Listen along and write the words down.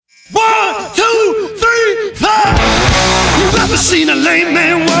Never seen a lame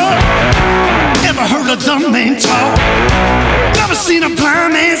man walk. Never heard a dumb man talk. Never seen a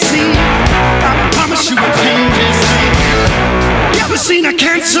blind man see. I promise you will change his name. Never seen a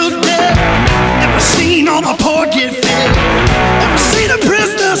cancer dead. Never seen all the poor get fed. Never seen a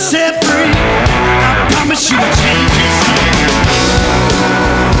prisoner set free. I promise you will change his name.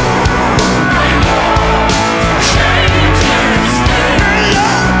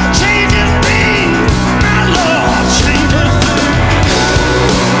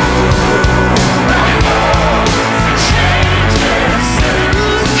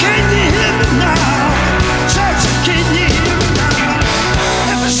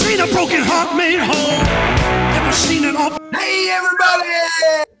 Hey everybody!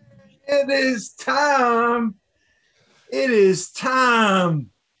 It is time. It is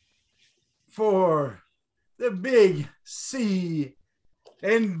time for the Big C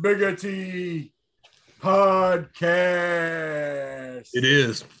and Bigger T podcast. It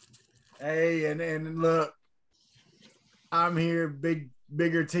is. Hey, and look, I'm here,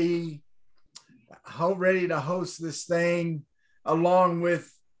 Bigger T, ready to host this thing along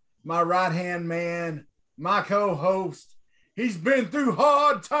with my right-hand man, my co-host. He's been through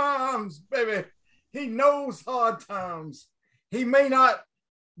hard times, baby. He knows hard times. He may not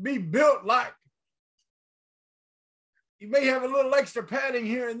be built like, he may have a little extra padding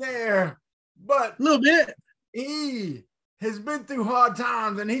here and there, but a little bit. He has been through hard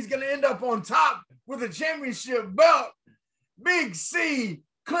times, and he's going to end up on top with a championship belt. Big C,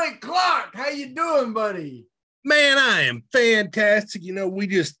 Clint Clark. How you doing, buddy? Man, I am fantastic. We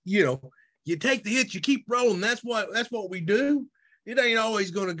just, you take the hits, you keep rolling. That's what we do. It ain't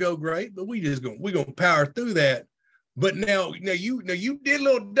always going to go great, but we're going to power through that. But now you did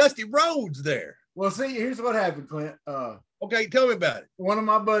little dusty roads there. Well, see, here's what happened, Clint. Okay, tell me about it. One of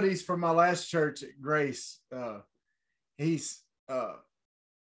my buddies from my last church at Grace, I'd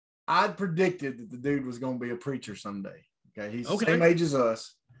predicted that the dude was going to be a preacher someday. Okay, he's the same age as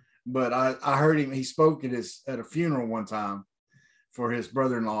us, but I heard him. He spoke at a funeral one time for his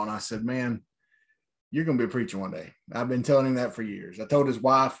brother-in-law, and I said, man, you're going to be a preacher one day. I've been telling him that for years. I told his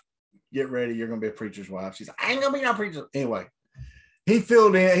wife, get ready, you're going to be a preacher's wife. She's like, I ain't going to be no preacher. Anyway, he's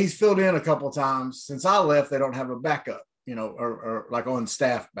filled in a couple of times. Since I left, they don't have a backup, or like on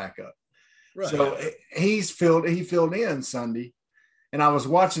staff backup. Right. So he filled in Sunday, and I was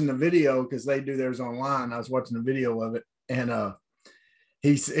watching the video because they do theirs online. I was watching the video of it, and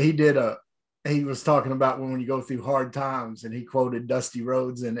he was talking about when you go through hard times, and he quoted Dusty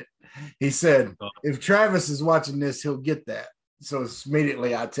Rhodes in it. He said, if Travis is watching this, he'll get that. So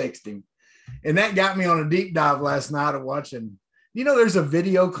immediately I text him, and that got me on a deep dive last night of watching. There's a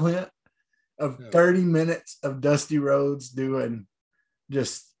video, Clint, of 30 minutes of Dusty Rhodes doing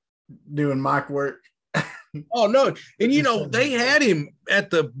mic work. Oh no. And they had him at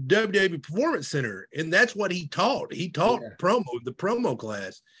the WWE Performance Center, and that's what he taught. He taught the promo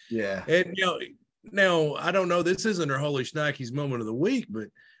class. Yeah. And now I don't know, this isn't our Holy Schnikes moment of the week, but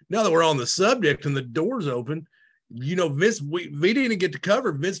now that we're on the subject and the door's open, Vince, we didn't get to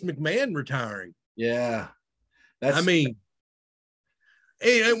cover Vince McMahon retiring. Yeah. And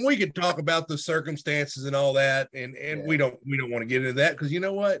we could talk about the circumstances and all that, and we don't want to get into that because you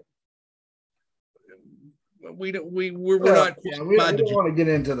know what? We're not. We don't want to get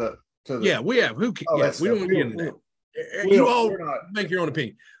into the. We have. Who? We don't want to get into that. You all make your own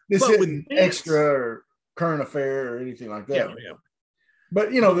opinion. This isn't extra or current affair or anything like that. Yeah.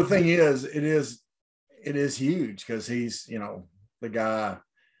 But the thing is, it is huge because he's the guy,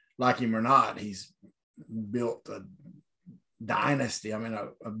 like him or not, he's built a dynasty. I mean,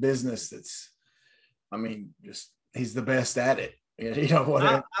 a business that's, he's the best at it.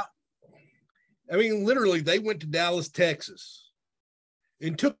 Whatever. Literally, they went to Dallas, Texas,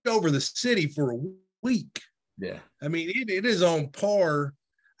 and took over the city for a week. Yeah. It is on par.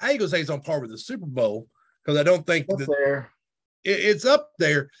 I ain't gonna say it's on par with the Super Bowl because I don't think there. It's up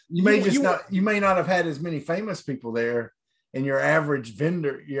there. You may not have had as many famous people there, and your average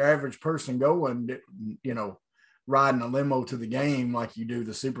person going, riding a limo to the game like you do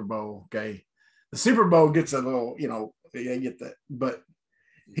the Super Bowl. Okay, the Super Bowl gets a little, they get that, but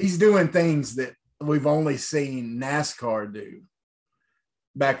he's doing things that we've only seen NASCAR do.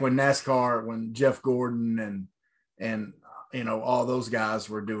 Back when Jeff Gordon and all those guys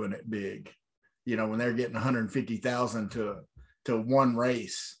were doing it big, when they're getting 150,000 to one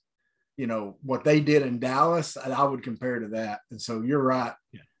race, what they did in Dallas, I would compare to that. And so you're right.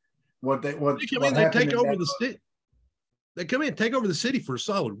 Yeah. They take over the city. They come in and take over the city for a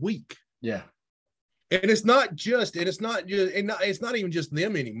solid week. Yeah. And it's not even just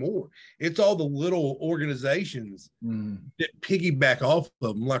them anymore. It's all the little organizations that piggyback off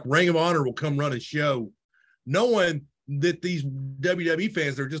of them. Like Ring of Honor will come run a show, knowing that these WWE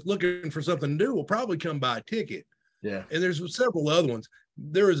fans that are just looking for something to do will probably come buy a ticket. Yeah. And there's several other ones.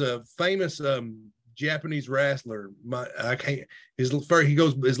 There is a famous Japanese wrestler.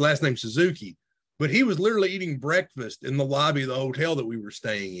 His last name Suzuki, but he was literally eating breakfast in the lobby of the hotel that we were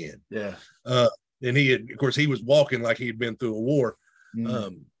staying in. Yeah. And he was walking like he had been through a war.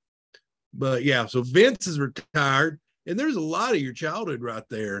 But yeah, so Vince is retired, and there's a lot of your childhood right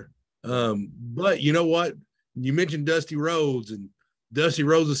there. But you know what? You mentioned Dusty Rhodes, and Dusty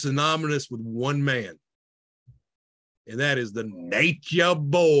Rhodes is synonymous with one man, and that is the Nature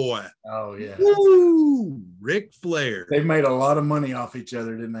Boy. Oh yeah. Woo! Ric Flair. They made a lot of money off each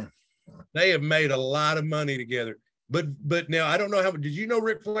other, didn't they? They have made a lot of money together. But now I don't know how. Did you know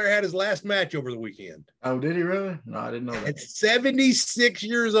Ric Flair had his last match over the weekend? Oh, did he really? No, I didn't know that. At 76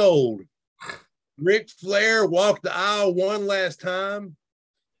 years old, Ric Flair walked the aisle one last time.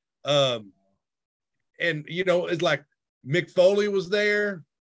 And you know, it's like Mick Foley was there,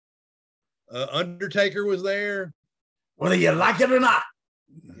 Undertaker was there. Whether you like it or not.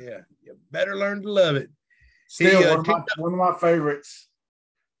 Yeah, you better learn to love it. Still, one of my favorites.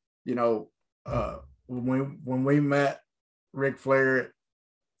 You know, when we met Ric Flair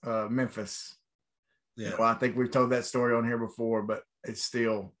at Memphis. Yeah, well, I think we've told that story on here before, but it's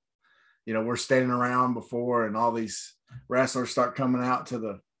still, you know, we're standing around before, and all these wrestlers start coming out to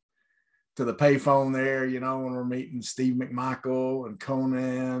the payphone there, you know, when we're meeting Steve McMichael and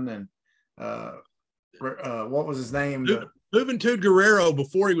Conan and what was his name? Juventud Guerrero.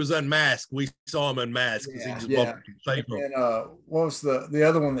 Before he was unmasked, we saw him unmasked because he just walked to the payphone. And what was the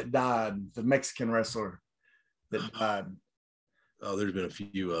other one that died? The Mexican wrestler that died. Oh, there's been a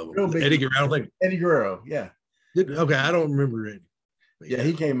few of them. Eddie Guerrero. Eddie Guerrero, yeah. Okay, I don't remember Eddie. Yeah,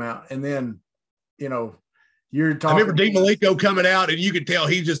 he came out, and then, you know, you're talking. I remember Dean Malenko coming out, and you could tell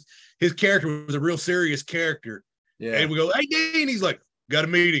his character was a real serious character. Yeah. And we go, "Hey, Dean," he's like, "Got a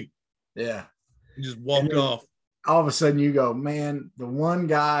meeting." Yeah. He just walked off. All of a sudden, you go, "Man, the one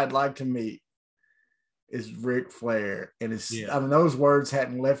guy I'd like to meet is Ric Flair," and I mean, those words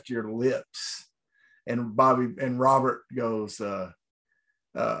hadn't left your lips. And Robert goes, "Woo,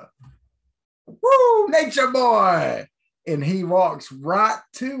 Nature Boy," and he walks right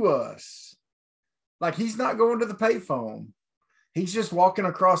to us, like he's not going to the payphone. He's just walking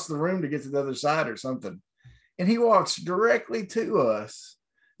across the room to get to the other side or something, and he walks directly to us,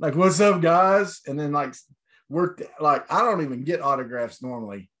 like, "What's up, guys?" And then we're like, I don't even get autographs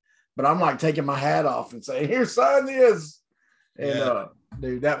normally, but I'm like taking my hat off and saying, "Here, sign this." And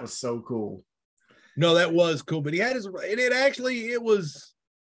dude, that was so cool. No, that was cool, but he had it was,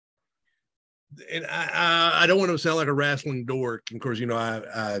 and I don't want to sound like a wrestling dork. Of course, you know,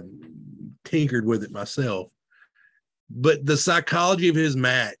 I tinkered with it myself, but the psychology of his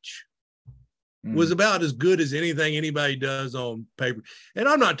match was about as good as anything anybody does on paper. And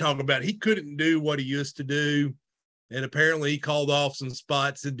I'm not talking about he couldn't do what he used to do, and apparently he called off some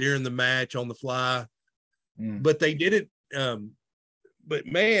spots during the match on the fly, but they did it. But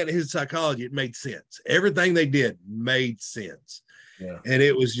man, his psychology, it made sense. Everything they did made sense. Yeah. And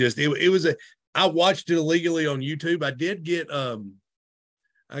it was just, it was I watched it illegally on YouTube. I did get, I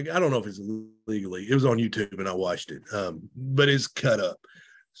don't know if it's illegally, it was on YouTube and I watched it. But it's cut up.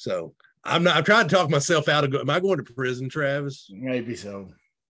 So I'm trying to talk myself out of am I going to prison, Travis? Maybe so.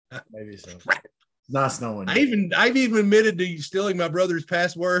 Maybe so. Nice knowing you. I've even admitted to stealing my brother's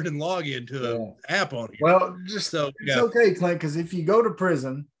password and login to an app on here. Well, it's okay, Clint, because if you go to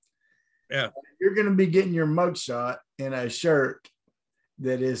prison, you're going to be getting your mugshot in a shirt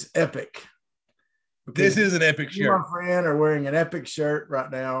that is epic. This is an epic shirt. My friend are wearing an epic shirt right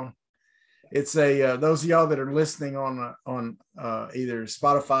now. It's a those of y'all that are listening on either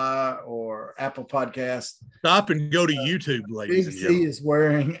Spotify or Apple Podcast. Stop and go to YouTube, ladies and gentlemen. He is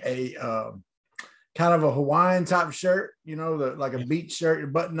wearing a kind of a Hawaiian type shirt, you know, like a beach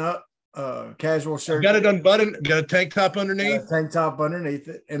shirt, button up, casual shirt. Got it unbuttoned, got a tank top underneath. Tank top underneath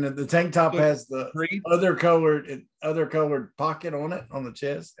it, and the tank top has the other colored pocket on it on the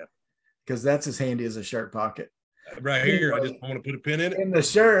chest, because that's as handy as a shirt pocket. Right here, I just want to put a pin in it. And the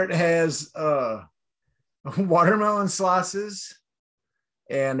shirt has watermelon slices,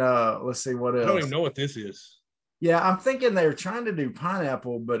 and let's see what else. I don't even know what this is. Yeah, I'm thinking they're trying to do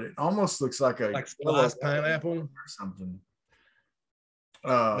pineapple, but it almost looks like sliced pineapple or something.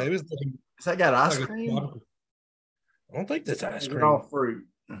 Maybe has that got ice cream? I don't think that's ice cream. It's all fruit.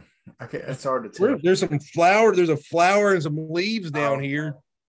 Okay, it's hard to tell. There's some flour. There's a flower and some leaves down here.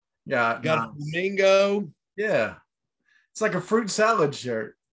 Yeah, Got a nice. flamingo. Yeah, it's like a fruit salad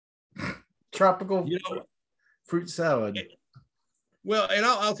shirt. Tropical You know, fruit salad. well, and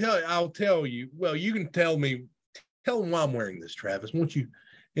I'll tell you. Well, you can tell them why I'm wearing this, Travis. Won't you?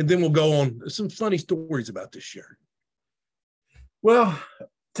 And then we'll go on some funny stories about this shirt. Well,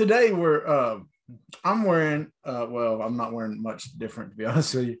 today I'm wearing well, I'm not wearing much different to be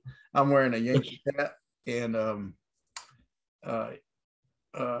honest with you. I'm wearing a Yankee hat and uh,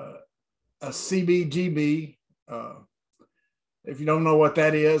 uh, a CBGB. If you don't know what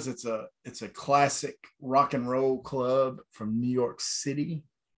that is, it's a classic rock and roll club from New York City.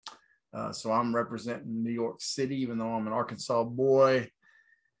 So I'm representing New York City, even though I'm an Arkansas boy.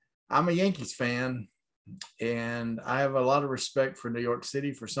 I'm a Yankees fan, and I have a lot of respect for New York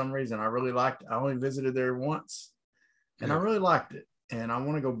City for some reason. I really liked it. I only visited there once, and I really liked it, and I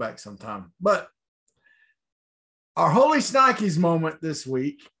want to go back sometime. But our Holy Snikes moment this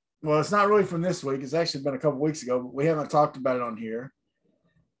week, well, it's not really from this week. It's actually been a couple weeks ago, but we haven't talked about it on here.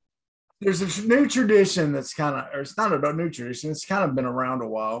 There's a new tradition that's or it's not a new tradition. It's kind of been around a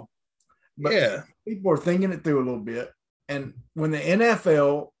while. But yeah, people are thinking it through a little bit. And when the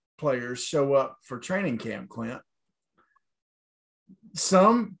NFL players show up for training camp, Clint,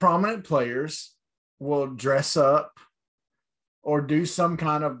 some prominent players will dress up or do some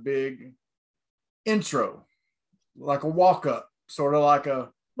kind of big intro, like a walk up, sort of like a,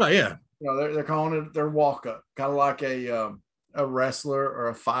 yeah. They're calling it their walk up, kind of like a wrestler or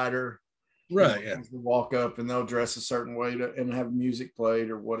a fighter, Right, yeah. Walk up and they'll dress a certain way and have music played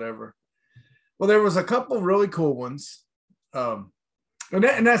or whatever. Well, there was a couple really cool ones, and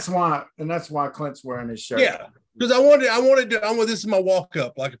that's why Clint's wearing his shirt. Yeah, because I wanted to. This is my walk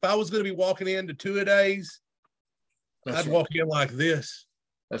up. Like if I was going to be walking into 2-a-days, I'd walk in like this.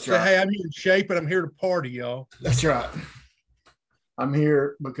 That's Say, right. hey, I'm here in shape and I'm here to party, y'all. That's right. I'm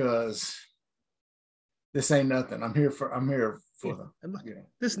here because this ain't nothing. I'm here for them.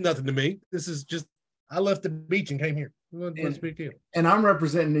 This is nothing to me. This is just I left the beach and came here. What's the big deal? And I'm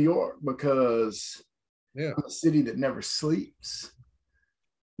representing New York because I'm a city that never sleeps.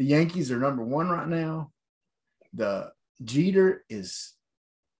 The Yankees are number one right now. The Jeter is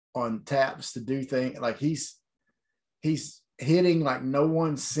on taps to do things like he's hitting like no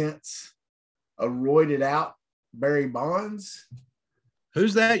one since a roided out Barry Bonds.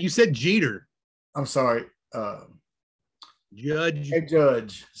 Who's that? You said Jeter. I'm sorry. Judge. Hey,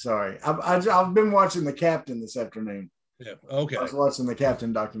 Judge. Sorry. I've been watching The Captain this afternoon. Yeah. Okay. I was watching the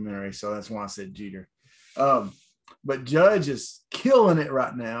Captain documentary, so that's why I said Jeter. But Judge is killing it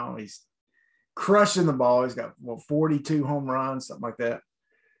right now. He's crushing the ball. He's got 42 home runs, something like that.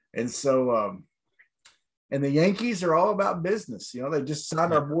 And so, and the Yankees are all about business. They just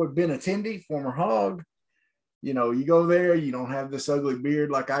signed our boy Benintendi, former Hog. You go there, you don't have this ugly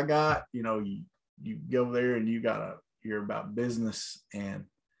beard like I got. You go there and you're about business, and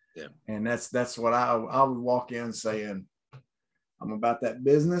that's what I would walk in saying, I'm about that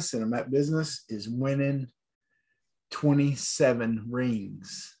business, and that business is winning 27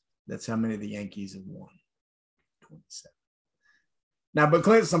 rings. That's how many the Yankees have won. 27. Now, but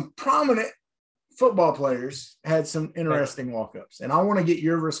Clint, some prominent football players had some interesting walk-ups, and I want to get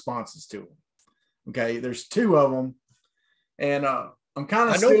your responses to them. Okay, there's two of them, and I'm kind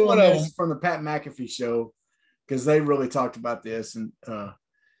of stealing this from the Pat McAfee show because they really talked about this, and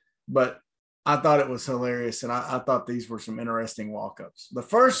but I thought it was hilarious, and I thought these were some interesting walk-ups. The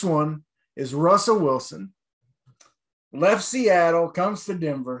first one is Russell Wilson, left Seattle, comes to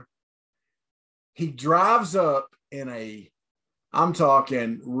Denver. He drives up in I'm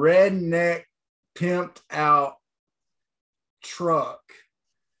talking redneck, pimped out truck,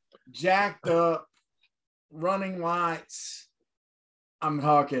 jacked up, running lights. I'm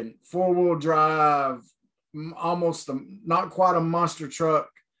talking 4-wheel drive, almost not quite a monster truck,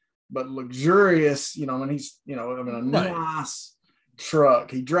 but luxurious, and he's, in a nice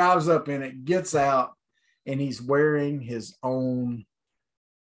truck. He drives up in it, gets out, and he's wearing his own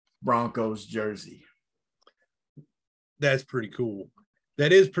Broncos jersey. That's pretty cool.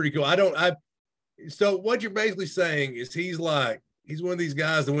 That is pretty cool. So what you're basically saying is he's one of these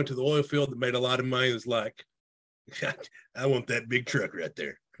guys that went to the oil field that made a lot of money. Was like, I want that big truck right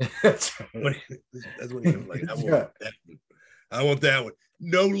there. That's what he was like. I want that one.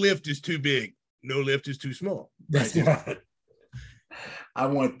 No lift is too big. No lift is too small. That's right. I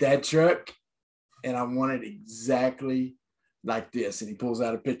want that truck, and I want it exactly like this. And he pulls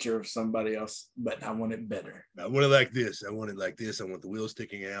out a picture of somebody else, but I want it better. I want it like this. I want it like this. I want the wheels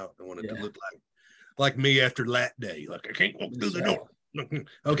sticking out. I want it to look like me after lat day. Like I can't walk through the door.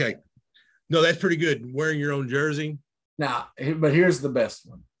 Okay. No, that's pretty good. Wearing your own jersey. Now, but here's the best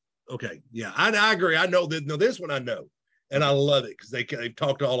one. Okay. Yeah, I agree. I know that. No, this one I know. And I love it because they've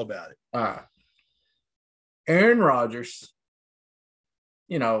talked all about it. All right. Aaron Rodgers,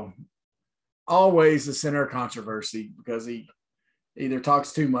 always the center of controversy because he either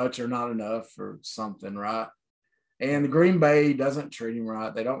talks too much or not enough or something, right? And the Green Bay doesn't treat him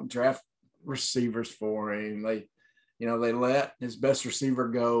right. They don't draft receivers for him. They let his best receiver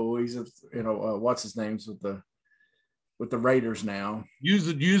go. He's what's his name's with the Raiders now.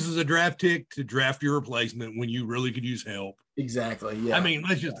 Uses a draft tick to draft your replacement when you really could use help. Exactly. Yeah. I mean,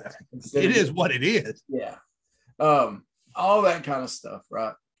 it is what it is. Yeah. All that kind of stuff,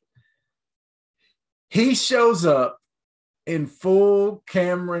 right? He shows up in full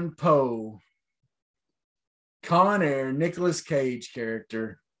Cameron Poe, Con Air, Nicolas Cage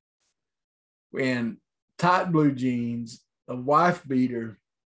character, in tight blue jeans, a wife beater,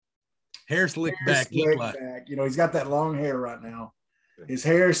 hair slicked back. He's got that long hair right now. His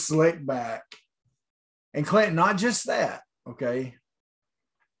hair is slicked back. And Clint, not just that, okay?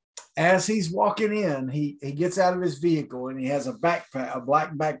 As he's walking in, he gets out of his vehicle and he has a black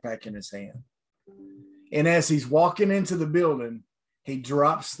backpack in his hand. And as he's walking into the building, he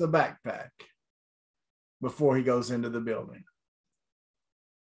drops the backpack before he goes into the building.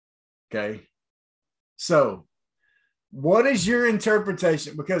 Okay. So, what is your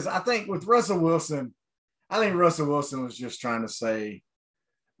interpretation? Because I think with Russell Wilson, was just trying to say,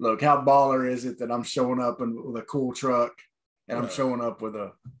 look, how baller is it that I'm showing up with a cool truck and I'm showing up with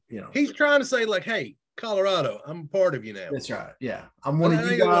He's trying to say, like, hey, Colorado, I'm a part of you now. That's right. Yeah. I'm one of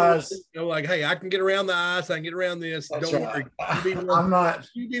you guys. Like, hey, I can get around the ice. I can get around this. That's Don't right. worry.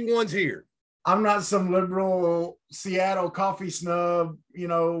 You be ones here. I'm not some liberal Seattle coffee snub,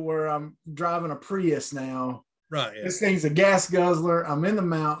 where I'm driving a Prius now. Right. Yeah. This thing's a gas guzzler. I'm in the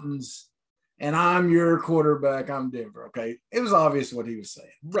mountains and I'm your quarterback. I'm Denver. Okay. It was obvious what he was saying.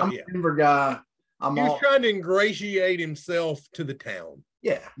 Right, I'm a Denver guy. He was trying to ingratiate himself to the town.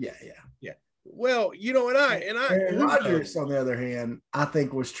 Yeah. Well, Aaron Rodgers, on the other hand, I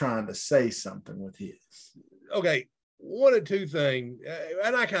think was trying to say something with his. Okay, one of two things,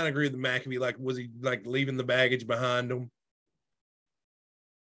 and I kind of agree with McAfee. Like, was he like leaving the baggage behind him,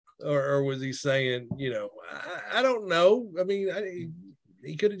 or was he saying, I don't know. I mean,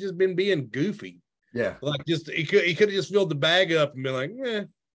 he could have just been being goofy. Yeah, like he could have just filled the bag up and been like,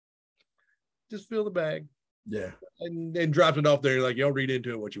 just fill the bag. Yeah, and dropped it off there. Like, y'all read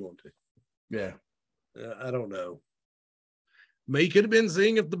into it what you want to. Yeah. I don't know. He could have been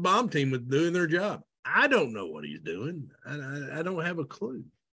seeing if the bomb team was doing their job. I don't know what he's doing. I don't have a clue.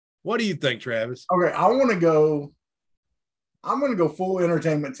 What do you think, Travis? Okay, I'm going to go full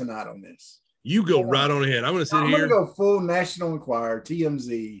entertainment tonight on this. You go right on ahead. I'm going to sit here. I'm going to go full National Enquirer,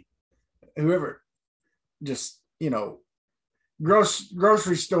 TMZ, whoever, just,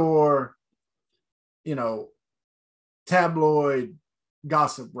 grocery store, tabloid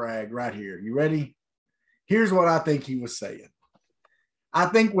gossip rag right here. You ready? Here's what I think he was saying. I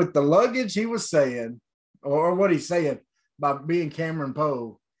think with the luggage he was saying, or what he's saying by being Cameron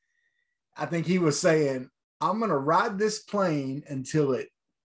Poe, I think he was saying, I'm going to ride this plane until it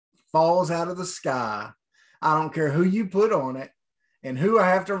falls out of the sky. I don't care who you put on it and who I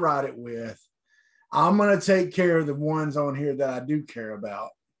have to ride it with. I'm going to take care of the ones on here that I do care about.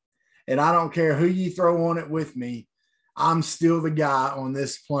 And I don't care who you throw on it with me. I'm still the guy on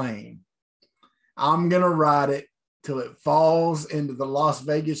this plane. I'm going to ride it till it falls into the Las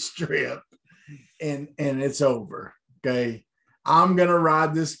Vegas Strip and it's over. Okay. I'm going to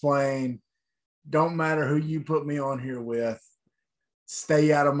ride this plane. Don't matter who you put me on here with.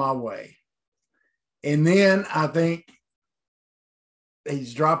 Stay out of my way. And then I think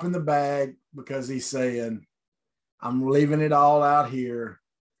he's dropping the bag because he's saying, I'm leaving it all out here.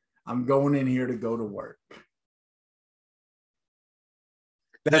 I'm going in here to go to work.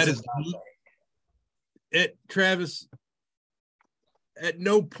 That is it, Travis. At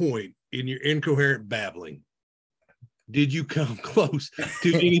no point in your incoherent babbling did you come close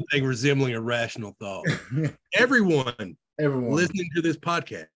to anything resembling a rational thought. Everyone listening to this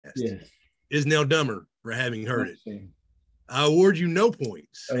podcast is now dumber for having heard it. I award you no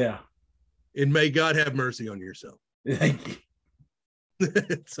points. Oh, yeah. And may God have mercy on yourself. Thank you.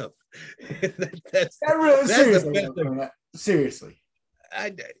 So seriously.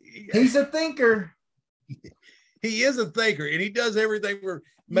 He's a thinker. He is a thinker, and he does everything for.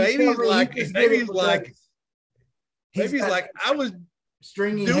 Maybe he's like I was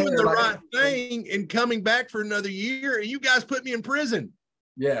stringing doing the right thing and coming back for another year, and you guys put me in prison.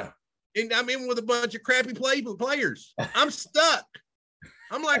 Yeah, and I'm in with a bunch of crappy players. I'm stuck.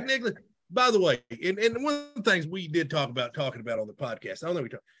 I'm like Nicholas. By the way, and one of the things we did talking about on the podcast, I don't know we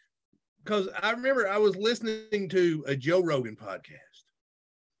talked. because I remember I was listening to a Joe Rogan podcast,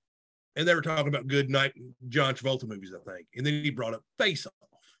 and they were talking about good night John Travolta movies, I think. And then he brought up Face Off.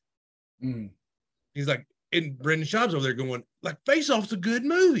 Mm. He's like, and Brendan Schaub's over there going, like, Face Off's a good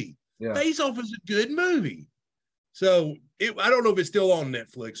movie. Yeah. Face Off is a good movie. So I don't know if it's still on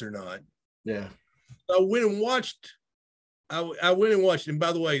Netflix or not. Yeah. I went and watched. I went and watched. And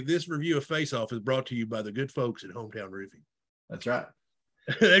by the way, this review of Face Off is brought to you by the good folks at Hometown Roofing. That's right.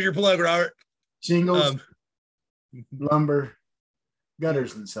 There's your plug, Robert. Shingles, lumber,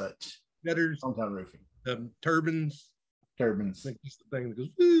 gutters and such. Gutters, Hometown Roofing. Turbines. I think it's the thing that goes.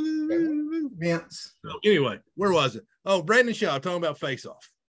 Vents. So anyway, where was it? Oh, Brandon Shaw talking about Face Off.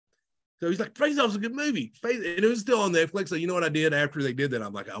 So he's like, Face Off's a good movie. And it was still on Netflix. So you know what I did after they did that?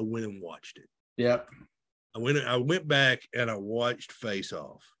 I'm like, I went and watched it. Yep. I went back and I watched Face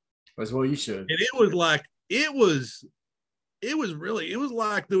Off. That's what you should. And it was like, it was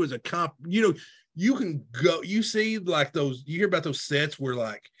like there was a comp, you can go, you see like those, you hear about those sets where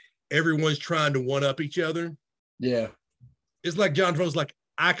like everyone's trying to one up each other. Yeah. It's like John Travolta's like,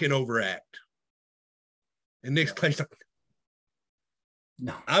 I can overact. And Nick Clay's like,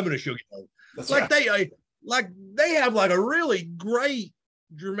 no, I'm going to show you. That's like right. they have like a really great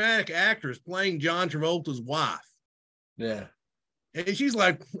dramatic actress playing John Travolta's wife. Yeah. And she's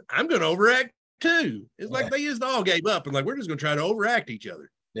like, I'm going to overact too. It's like they just all gave up and like, we're just going to try to overact each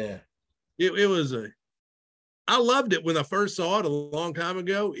other. Yeah. It was I loved it when I first saw it a long time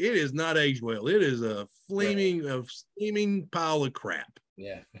ago. It is not aged well. It is a steaming pile of crap.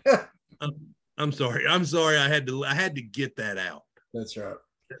 Yeah. I'm sorry. I had to get that out. That's right.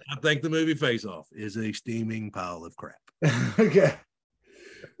 I think the movie Face Off is a steaming pile of crap. Okay.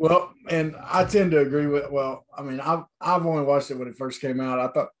 Well, and I tend to agree with, I mean, I've only watched it when it first came out. I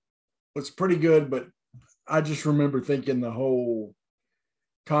thought it was pretty good, but I just remember thinking the whole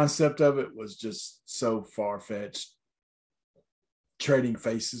concept of it was just so far-fetched. Trading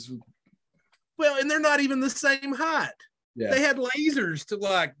faces. Well, and they're not even the same height. Yeah. They had lasers to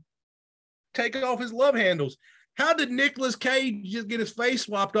like take off his love handles. How did Nicolas Cage just get his face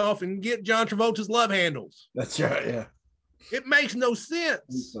swapped off and get John Travolta's love handles? That's right. Yeah. It makes no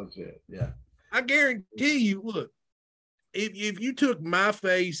sense. Yeah. I guarantee you, look, if you took my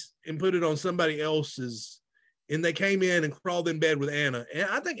face and put it on somebody else's and they came in and crawled in bed with Anna, and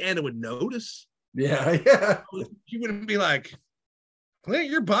I think Anna would notice. Yeah. Yeah. She wouldn't be like, Clint,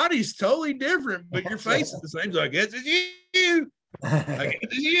 your body's totally different, but your face is the same. So I guess it's you. I guess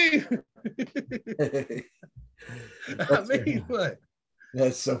it's you. I mean, what?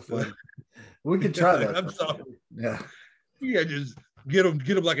 That's so funny. We could try that. I'm sorry. Yeah. Yeah, just get them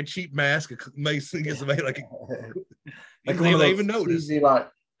like a cheap mask. Mason gets made like they don't even notice. Easy, like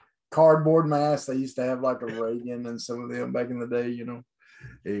cardboard masks. They used to have like a Reagan and some of them back in the day,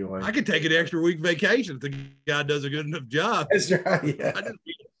 Anyway, I could take an extra week vacation if the guy does a good enough job. That's right. Yeah.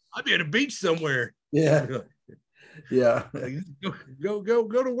 I'd be at a beach somewhere. Yeah. Yeah. Go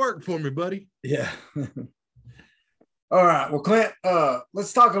to work for me, buddy. Yeah. All right. Well, Clint,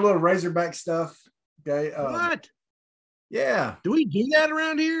 let's talk a little Razorback stuff. Okay. What? Yeah. Do we do that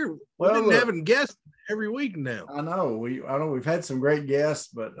around here? Well, We've been having guests every week now. I know we've had some great guests,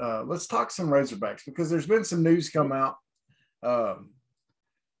 but let's talk some Razorbacks because there's been some news come out.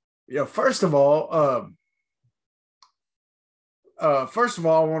 First of all, I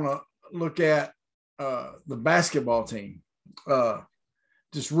want to look at the basketball team.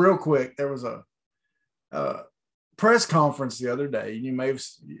 Just real quick, there was a press conference the other day. You may have,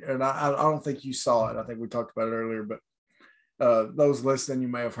 and I don't think you saw it. I think we talked about it earlier, but those listening, you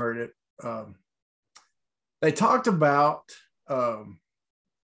may have heard it. They talked about the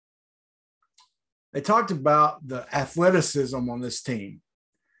athleticism on this team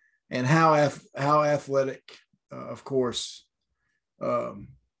and how athletic, of course,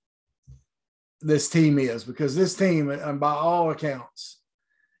 this team is, because this team, and by all accounts,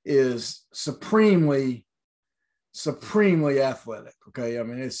 is supremely athletic. Okay. I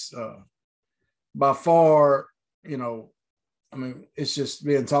mean, it's by far, it's just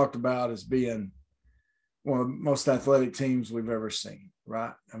being talked about as being one of the most athletic teams we've ever seen.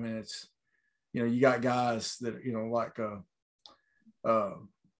 Right. I mean, it's, you got guys that, like,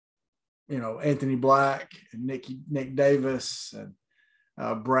 Anthony Black and Nick Davis and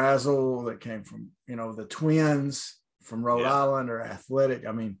Brazel that came from, the Twins from Rhode Island are athletic.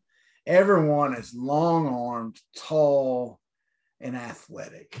 I mean, everyone is long-armed, tall, and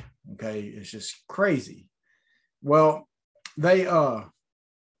athletic. Okay. It's just crazy. Well, they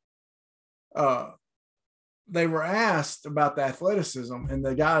were asked about the athleticism, and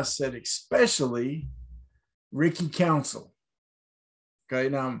the guys said, especially Ricky Council. Okay.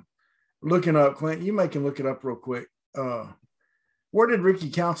 Now looking up, Clint, you can look it up real quick. Where did Ricky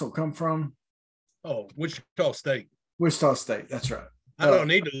Council come from? Oh, Wichita State. Wichita State. That's right. I don't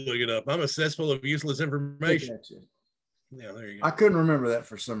need to look it up. I'm a cesspool of useless information. Yeah, there you go. I couldn't remember that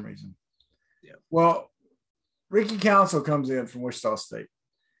for some reason. Yeah. Well, Ricky Council comes in from Wichita State,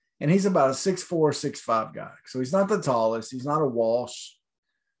 and he's about a 6'4", 6'5" guy. So he's not the tallest. He's not a Walsh,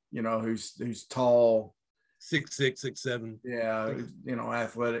 who's tall. 6'6", 6'7". Yeah,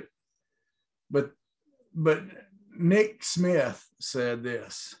 athletic. But Nick Smith said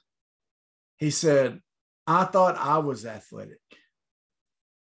this. He said, I thought I was athletic.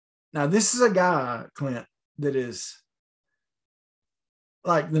 Now, this is a guy, Clint, that is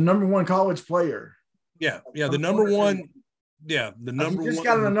like the number one college player. Yeah. The number one. Yeah. The number one. He just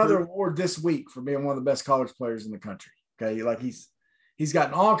got another award this week for being one of the best college players in the country. Okay. Like he's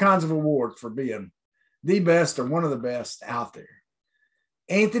gotten all kinds of awards for being the best or one of the best out there.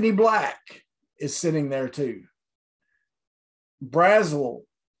 Anthony Black is sitting there too. Brazel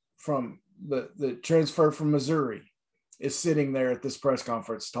from the transfer from Missouri is sitting there at this press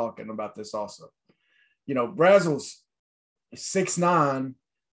conference talking about this also. Brazel's 6'9",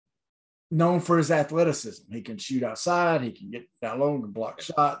 known for his athleticism. He can shoot outside. He can get down low and block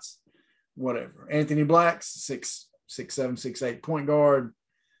shots, whatever. Anthony Black's 6'7", 6'8", point guard,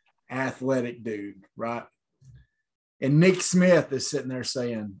 athletic dude, right? And Nick Smith is sitting there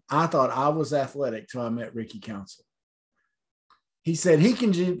saying, I thought I was athletic till I met Ricky Council. He said he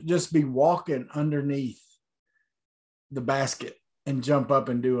can just be walking underneath the basket and jump up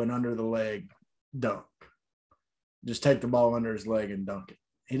and do an under the leg dunk. Just take the ball under his leg and dunk it.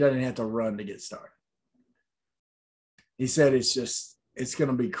 He doesn't have to run to get started. He said it's going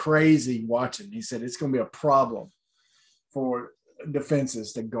to be crazy watching. He said it's going to be a problem for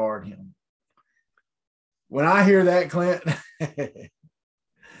defenses to guard him. When I hear that, Clint,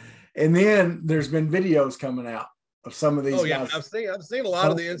 and then there's been videos coming out of some of these guys. I've seen a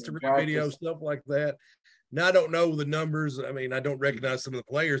lot of the Instagram videos, stuff like that. Now, I don't know the numbers. I mean, I don't recognize some of the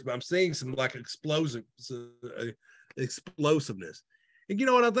players, but I'm seeing some like explosiveness. And you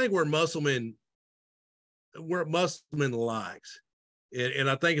know what? I think where Musselman likes, and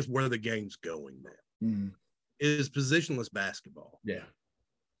I think it's where the game's going now, is positionless basketball. Yeah.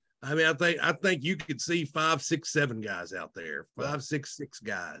 I mean, I think you could see 5, 6, 7 guys out there, 5, 6, 6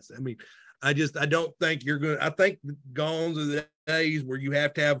 guys. I mean, I don't think you're going to, I think gone are the days where you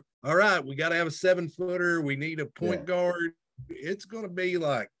have to have, all right, we got to have a 7-footer. We need a point guard. It's going to be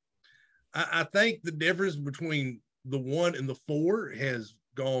like, I think the difference between the 1 and the 4 has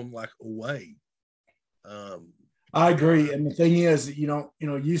gone like away. I agree. And the thing is,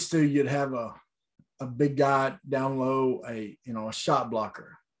 used to, you'd have a big guy down low, a shot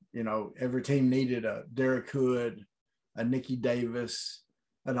blocker. Every team needed a Derek Hood, a Nicky Davis,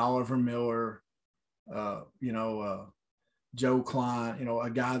 an Oliver Miller, Joe Klein, a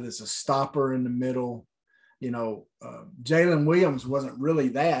guy that's a stopper in the middle. Jalen Williams wasn't really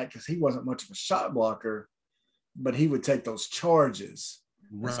that because he wasn't much of a shot blocker, but he would take those charges.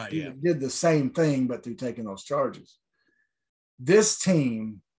 Right. So he did the same thing, but through taking those charges. This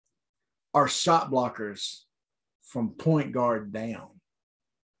team are shot blockers from point guard down.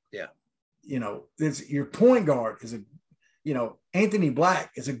 Yeah. Your point guard is Anthony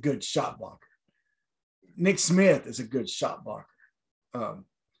Black is a good shot blocker. Nick Smith is a good shot blocker.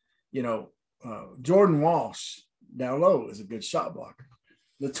 Jordan Walsh down low is a good shot blocker.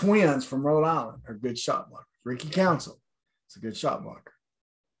 The twins from Rhode Island are good shot blockers. Ricky Council is a good shot blocker.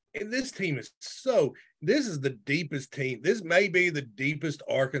 And this team is this is the deepest team. This may be the deepest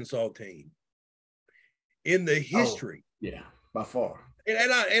Arkansas team in the history. Yeah, by far.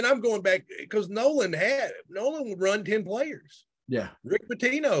 And I'm going back because Nolan would run 10 players. Yeah. Rick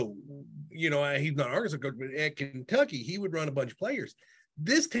Pitino, he's not Arkansas coach, but at Kentucky, he would run a bunch of players.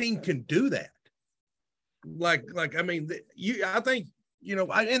 This team can do that. I think,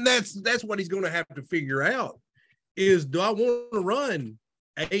 and that's what he's going to have to figure out is, do I want to run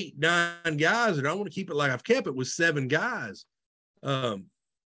 8, 9 guys, or do I want to keep it like I've kept it with 7 guys? Because,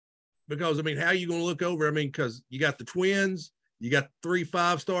 how are you going to look over? Because you got the twins, you got 3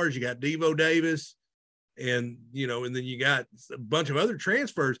 5-stars, you got Devo Davis, and then you got a bunch of other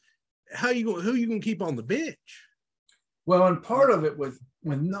transfers. Who are you going to keep on the bench? Well, and part of it with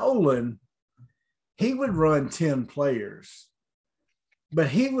Nolan, he would run 10 players, but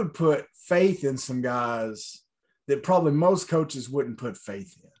he would put faith in some guys that probably most coaches wouldn't put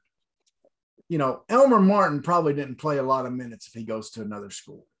faith in. Elmer Martin probably didn't play a lot of minutes if he goes to another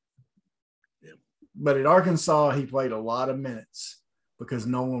school. Yeah. But at Arkansas, he played a lot of minutes because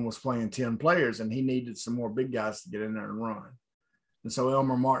no one was playing 10 players and he needed some more big guys to get in there and run. And so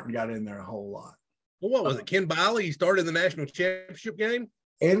Elmer Martin got in there a whole lot. Well, what was it? Ken Biley, he started the national championship game?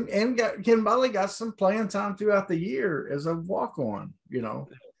 And Ken Biley got some playing time throughout the year as a walk-on, you know.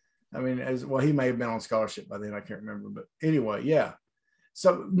 I mean, as well, he may have been on scholarship by then. I can't remember. But anyway, yeah.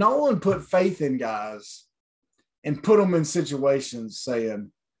 So Nolan put faith in guys and put them in situations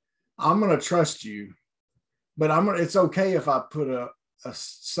saying, I'm going to trust you, but it's okay if I put a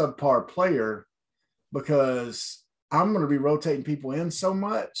subpar player because I'm going to be rotating people in so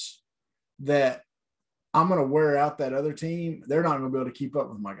much that I'm going to wear out that other team. They're not going to be able to keep up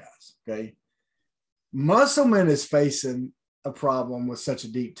with my guys. Okay. Musselman is facing a problem with such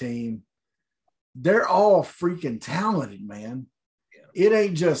a deep team. They're all freaking talented, man. Yeah. It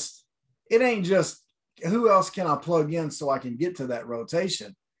ain't just who else can I plug in so I can get to that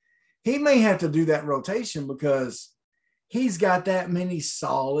rotation. He may have to do that rotation because he's got that many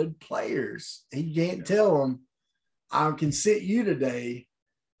solid players. He can't tell them, I can sit you today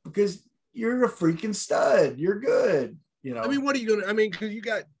because you're a freaking stud. You're good. You know, I mean, what are you going to, I mean, because you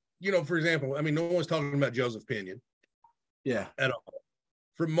got, you know, for example, I mean, no one's talking about Joseph Pinion. Yeah. At all.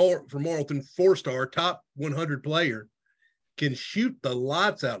 From Morrilton, 4-star, top 100 player, can shoot the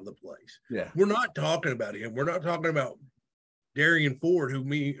lights out of the place. Yeah. We're not talking about him. We're not talking about Darian Ford, who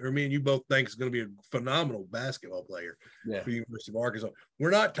me and you both think is going to be a phenomenal basketball player for the University of Arkansas.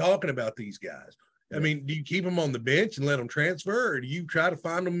 We're not talking about these guys. I mean, do you keep them on the bench and let them transfer, or do you try to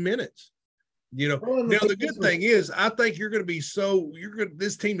find them minutes? You know, now the good thing is, I think you're going to be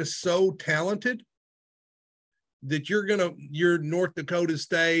this team is so talented that your North Dakota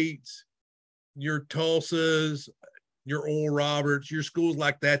States, your Tulsas, your Oral Roberts, your schools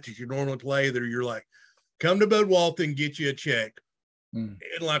like that you normally play that you're like, come to Bud Walton, get you a check. And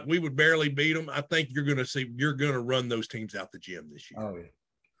like we would barely beat them. I think you're going to run those teams out the gym this year. Oh, yeah.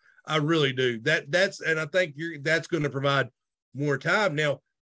 I really do. And I think that's going to provide more time. Now,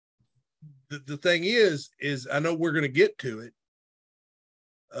 the thing is I know we're going to get to it.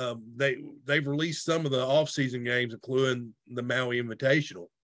 They've released some of the off-season games, including the Maui Invitational.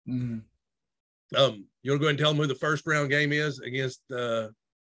 Mm-hmm. You want to go ahead and tell them who the first round game is against in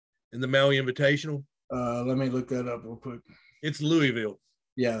the Maui Invitational? Let me look that up real quick. It's Louisville.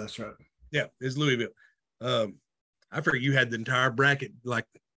 Yeah, that's right. Yeah, it's Louisville. I figured you had the entire bracket like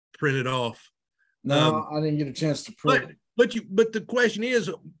printed off. No, I didn't get a chance to print. But the question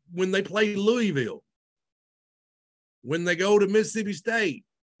is, when they play Louisville, when they go to Mississippi State,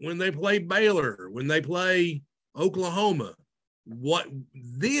 when they play Baylor, when they play Oklahoma, what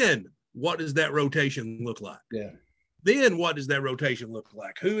does that rotation look like? Yeah. Then what does that rotation look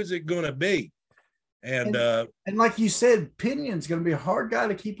like? Who is it going to be? And like you said, Pinion's going to be a hard guy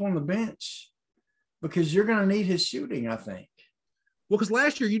to keep on the bench because you're going to need his shooting, I think. Well, because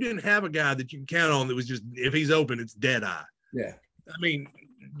last year you didn't have a guy that you can count on that was just, if he's open, it's dead eye. Yeah. I mean,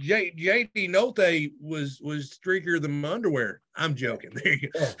 JD Nolte was streakier than my underwear. I'm joking. There you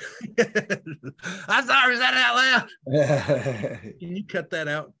go. I'm sorry, is that out loud? Can you cut that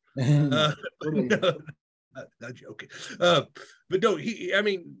out? No, not joking. But no,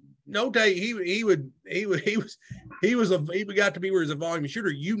 Nolte, he got to be where he's a volume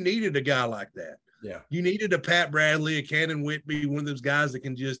shooter. You needed a guy like that. Yeah. You needed a Pat Bradley, a Cannon Whitby, one of those guys that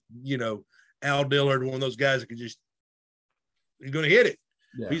can just, Al Dillard, one of those guys that can just, he's going to hit it.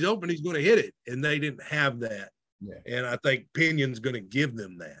 Yeah. If he's open, he's going to hit it. And they didn't have that. Yeah. And I think Pinion's going to give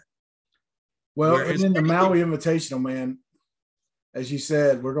them that. Well, and in the Maui Invitational, man, as you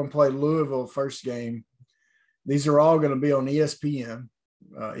said, we're going to play Louisville first game. These are all going to be on ESPN,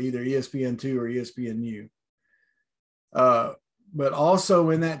 either ESPN2 or ESPNU. But also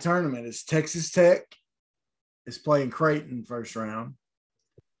in that tournament is Texas Tech is playing Creighton first round.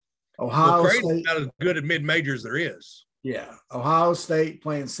 Ohio State, not as good at mid-major as there is. Yeah. Ohio State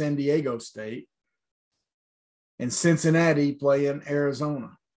playing San Diego State. And Cincinnati playing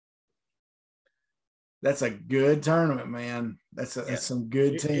Arizona. That's a good tournament, man. That's some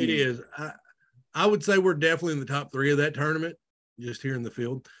good teams. It is. I would say we're definitely in the top 3 of that tournament, just here in the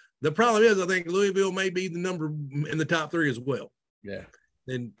field. The problem is, I think Louisville may be the number in the top 3 as well. Yeah.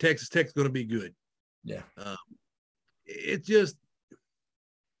 And Texas Tech's going to be good. Yeah. It's just.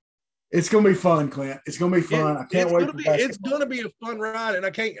 It's going to be fun, Clint. It's going to be fun. I can't wait. It's going to be a fun ride, and I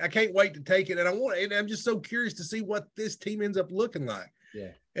can't wait to take it. And I'm just so curious to see what this team ends up looking like. Yeah.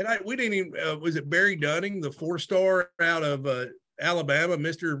 And we didn't even was it Barry Dunning, the 4-star out of Alabama,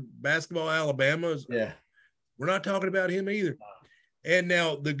 Mr. Basketball Alabama? Yeah. We're not talking about him either. And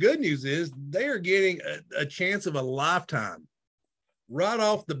now the good news is they are getting a chance of a lifetime right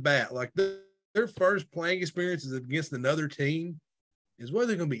off the bat. Like their first playing experiences against another team is whether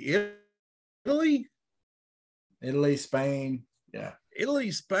they're going to be Italy, Spain. Yeah.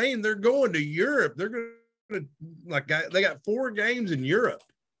 Italy, Spain, they're going to Europe. They're going to they got 4 games in Europe.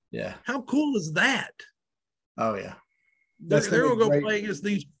 Yeah. How cool is that? Oh yeah. They're going to go play against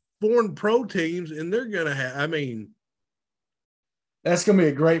these foreign pro teams, and they're going to have. I mean, that's going to be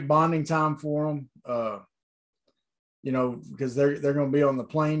a great bonding time for them. Because they're going to be on the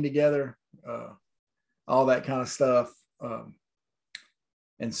plane together, all that kind of stuff.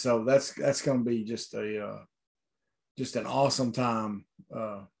 And so that's going to be just an awesome time.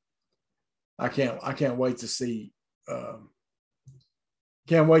 I can't wait to see them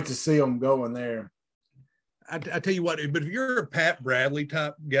going there. I tell you what, but if you're a Pat Bradley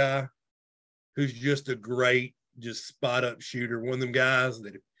type guy who's just a great, just spot up shooter, one of them guys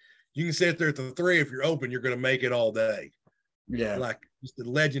that you can sit there at the 3, if you're open, you're going to make it all day. Yeah. Like just the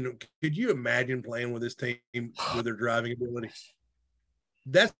legend. Could you imagine playing with this team with their driving ability?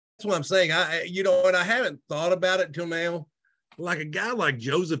 That's what I'm saying. And I haven't thought about it until now. Like a guy like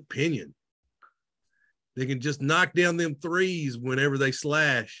Joseph Pinion, they can just knock down them threes whenever they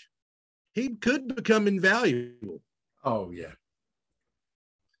slash. He could become invaluable. Oh yeah.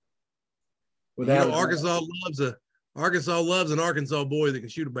 Arkansas loves an Arkansas boy that can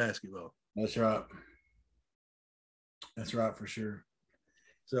shoot a basketball. That's right. That's right for sure.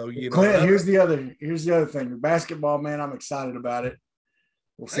 So Clint, here's the other thing. Basketball, man, I'm excited about it.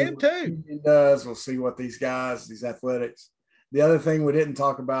 We'll see what it does. We'll see what these athletics. The other thing we didn't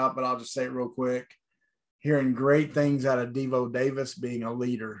talk about, but I'll just say it real quick. Hearing great things out of Devo Davis being a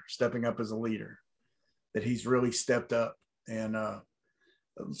leader, stepping up as a leader, that he's really stepped up. And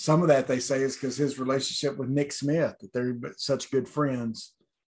some of that they say is because his relationship with Nick Smith, that they're such good friends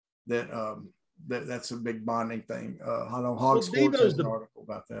that's a big bonding thing. I know Hogs Sports has an article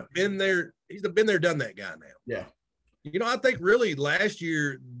about that. He's been there, done that guy now. Yeah. I think really last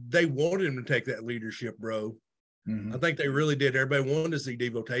year they wanted him to take that leadership, bro. Mm-hmm. I think they really did. Everybody wanted to see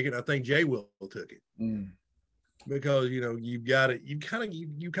Devo take it. I think Jay Will took it because you've got it. You kind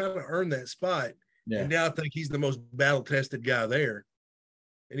of earned that spot. Yeah. And now I think he's the most battle tested guy there,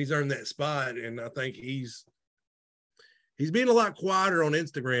 and he's earned that spot. And I think he's being a lot quieter on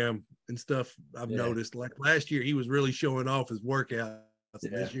Instagram and stuff. I've noticed. Like last year, he was really showing off his workouts. Yeah.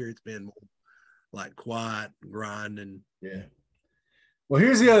 This year, it's been more like quiet, grinding. Yeah. Well,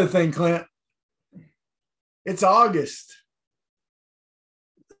 here's the other thing, Clint. It's August.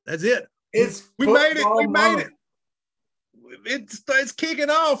 That's it. We made it. It's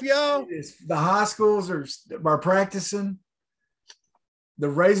kicking off, y'all. The high schools are practicing. The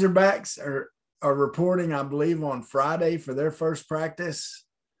Razorbacks are reporting, I believe, on Friday for their first practice.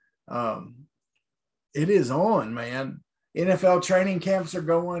 It is on, man. NFL training camps are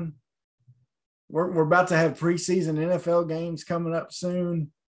going. We're about to have preseason NFL games coming up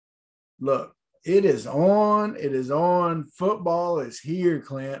soon. Look, it is on. It is on. Football is here,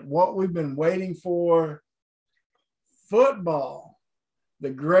 Clint. What we've been waiting for. Football, the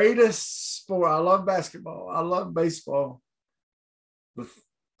greatest sport. I love basketball. I love baseball. But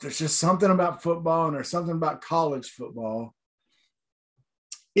there's just something about football, and there's something about college football.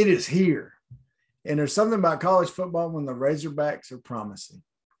 It is here. And there's something about college football when the Razorbacks are promising.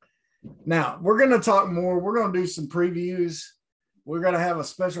 Now, we're going to talk more. We're going to do some previews. We're going to have a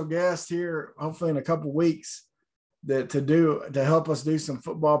special guest here, hopefully in a couple of weeks, to help us do some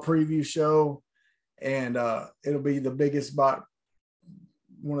football preview show. And it'll be one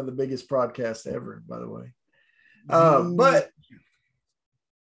of the biggest podcasts ever, by the way. But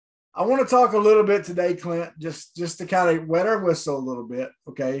I want to talk a little bit today, Clint, just to kind of wet our whistle a little bit,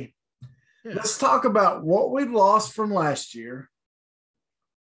 okay? Yeah. Let's talk about what we've lost from last year,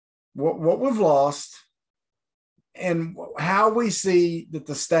 what we've lost, and how we see that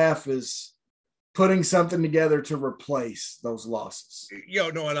the staff is putting something together to replace those losses.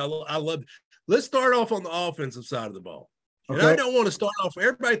 And I love. Let's start off on the offensive side of the ball. Okay. And I don't want to start off.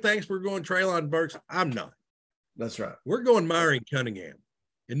 Everybody thinks we're going Treylon Burks. I'm not. That's right. We're going Myron Cunningham.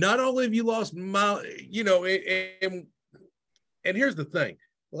 And not only have you lost and here's the thing.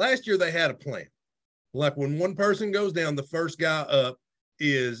 Last year they had a plan. Like when one person goes down, the first guy up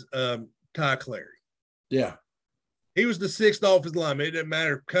is Ty Clary. Yeah. He was the 6th offensive lineman. It didn't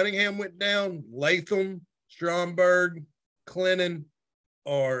matter if Cunningham went down, Latham, Stromberg, Clinton,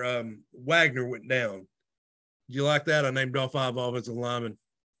 or Wagner went down. Did you like that? I named all 5 offensive linemen.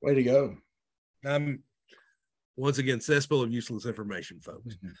 Way to go. I'm once again cesspool of useless information,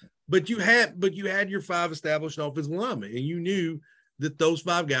 folks. But you had your 5 established offensive linemen, and you knew that those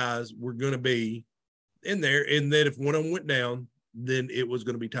 5 guys were going to be in there, and that if one of them went down, then it was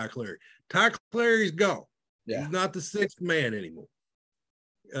going to be Ty Clary. Ty Clary's gone. Yeah. He's not the 6th man anymore.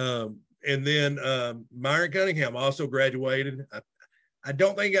 And then Myron Cunningham also graduated. I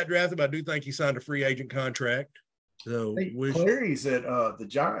don't think he got drafted, but I do think he signed a free agent contract. So Clary's at the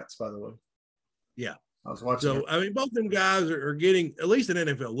Giants, by the way. Yeah. I was watching. So, I mean, both them guys are getting at least an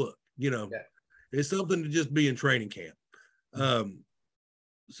NFL look, Yeah. It's something to just be in training camp.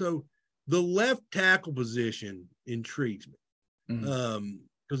 So the left tackle position intrigues me.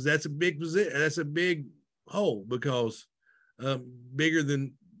 Because that's a big position. That's a big hole because bigger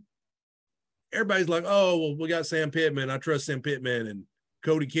than everybody's like, oh, well, we got Sam Pittman. I trust Sam Pittman, and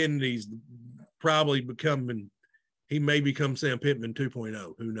Cody Kennedy's probably he may become Sam Pittman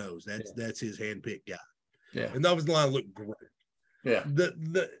 2.0. Who knows? That's his handpicked guy. Yeah. And the offensive line looked great. Yeah.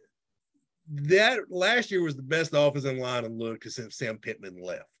 That last year was the best offensive line in look since Sam Pittman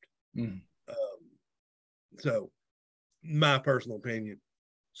left. So my personal opinion.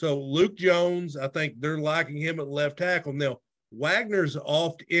 So Luke Jones, I think they're liking him at left tackle. Now, Wagner's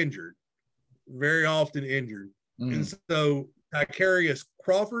very often injured. And so Tycarius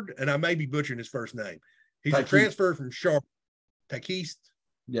Crawford, and I may be butchering his first name. He's a transfer from Charlotte. Tykees?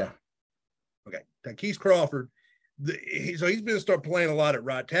 Yeah. Okay. Tykees Crawford. So he's going to start playing a lot at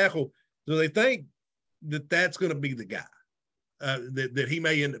right tackle. So they think that's going to be the guy. That he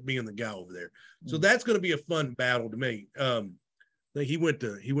may end up being the guy over there. So that's going to be a fun battle to me. He went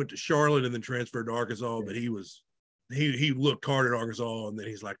to Charlotte and then transferred to Arkansas, but he looked hard at Arkansas, and then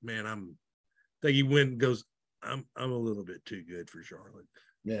he's like, man, I think he went and goes, I'm a little bit too good for Charlotte.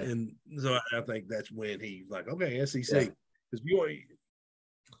 Yeah. And so I think that's when he's like, okay, SEC.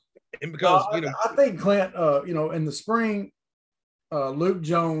 Because I think Clint, in the spring, Luke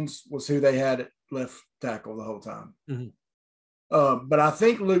Jones was who they had at left tackle the whole time. But I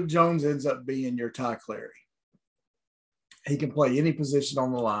think Luke Jones ends up being your Ty Clary. He can play any position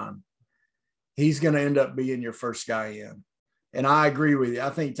on the line. He's going to end up being your first guy in. And I agree with you. I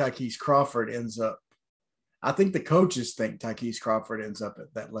think Tykees Crawford I think the coaches think Tykees Crawford ends up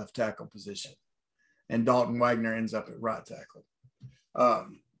at that left tackle position. And Dalton Wagner ends up at right tackle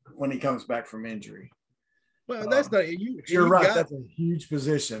when he comes back from injury. Well, that's not you're right. That's a huge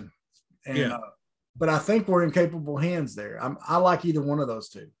position. And but I think we're in capable hands there. I like either one of those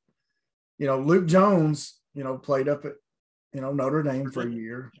two. Luke Jones, played up at, Notre Dame for a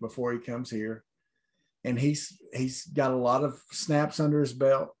year before he comes here. And he's got a lot of snaps under his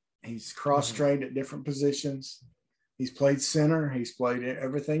belt. He's cross-trained at different positions. He's played center. He's played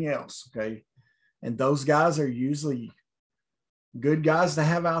everything else. Okay. And those guys are usually good guys to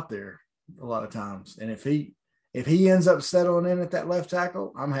have out there a lot of times. And if he ends up settling in at that left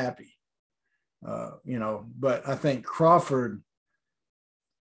tackle, I'm happy. But I think Crawford,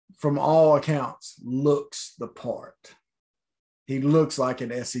 from all accounts, looks the part. He looks like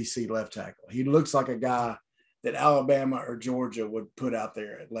an SEC left tackle. He looks like a guy that Alabama or Georgia would put out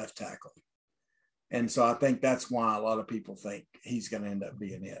there at left tackle. And so I think that's why a lot of people think he's going to end up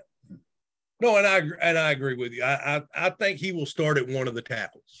being it. No, and I agree with you. I think he will start at one of the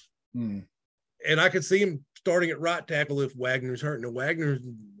tackles. And I could see him starting at right tackle if Wagner's hurt. Now,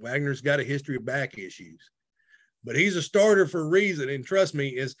 Wagner's got a history of back issues, but he's a starter for a reason. And trust me,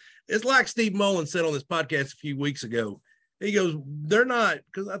 it's like Steve Mullen said on this podcast a few weeks ago. He goes, they're not,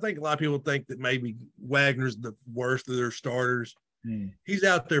 because I think a lot of people think that maybe Wagner's the worst of their starters. He's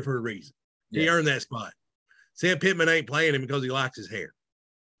out there for a reason. He earned that spot. Sam Pittman ain't playing him because he likes his hair.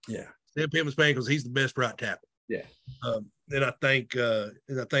 Yeah. Sam Pittman's playing because he's the best right tackle. Yeah. And I think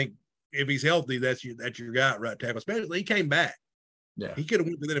if he's healthy, that's your guy at right tackle. Especially he came back. Yeah. He could have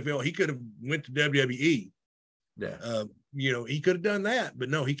went to the NFL. He could have went to WWE. Yeah. He could have done that, but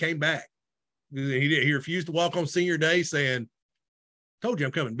no, he came back. He refused to walk on senior day saying, told you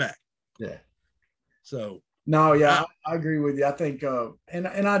I'm coming back. Yeah. So no, yeah, I agree with you. I think and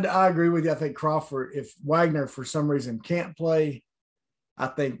I agree with you. I think Crawford, if Wagner for some reason can't play, I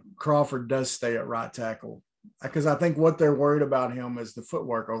think Crawford does stay at right tackle. Because I think what they're worried about him is the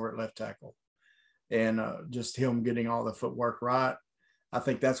footwork over at left tackle. And just him getting all the footwork right. I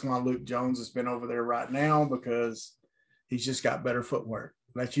think that's why Luke Jones has been over there right now, because he's just got better footwork.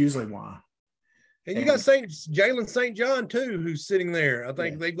 That's usually why. And you got Jalen St. John, too, who's sitting there. I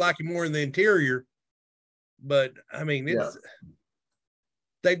think they'd like him more in the interior. But, I mean,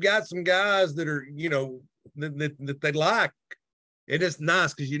 they've got some guys that are, that they like. And it's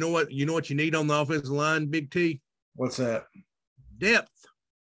nice because you know what you need on the offensive line, Big T? What's that? Depth.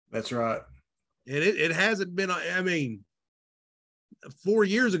 That's right. And it hasn't been, 4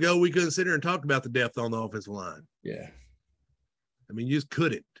 years ago, we couldn't sit here and talk about the depth on the offensive line. Yeah. I mean, you just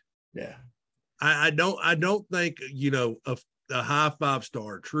couldn't. Yeah. I don't think, a high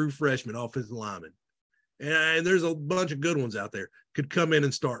 5-star true freshman offensive lineman, and there's a bunch of good ones out there, could come in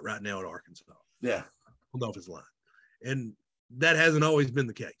and start right now at Arkansas. Yeah. On the offensive line. And that hasn't always been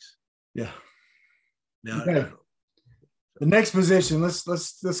the case. Yeah. Now, Okay. The next position, let's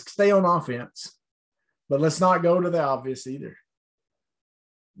stay on offense, but let's not go to the obvious either.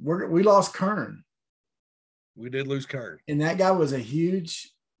 We lost Kern. We did lose Kern. And that guy was a huge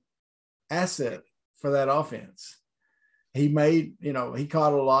asset for that offense. He made, he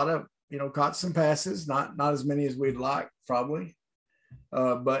caught a lot of, caught some passes, not as many as we'd like, probably.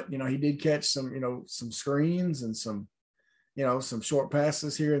 But, he did catch some, some screens and some short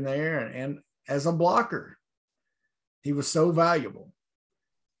passes here and there. And as a blocker, he was so valuable.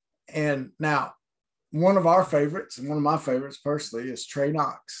 And now, one of our favorites, and one of my favorites personally, is Trey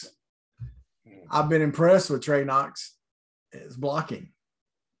Knox. I've been impressed with Trey Knox is blocking.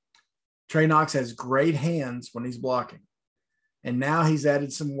 Trey Knox has great hands when he's blocking. And now he's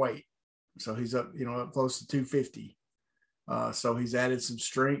added some weight. So he's up, up close to 250. So he's added some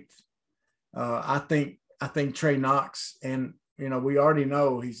strength. I think Trey Knox, and, we already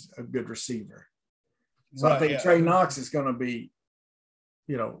know he's a good receiver. So I think Trey Knox is going to be,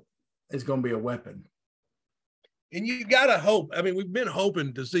 is going to be a weapon. And you got to hope. I mean, we've been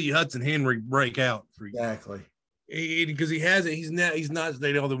hoping to see Hudson Henry break out for you. Exactly. Because he hasn't. He's not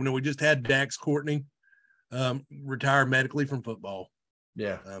stayed on. We just had Dax Courtney retire medically from football.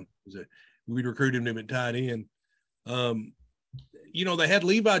 Yeah. We recruited him at tight end. They had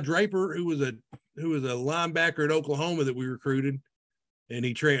Levi Draper, who was a linebacker at Oklahoma that we recruited, and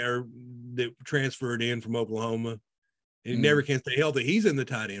he transferred in from Oklahoma, and he never can stay healthy. He's in the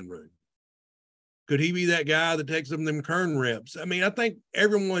tight end room. Could he be that guy that takes them Kern reps? I mean, I think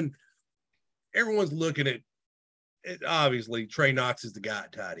everyone's looking at it. Obviously, Trey Knox is the guy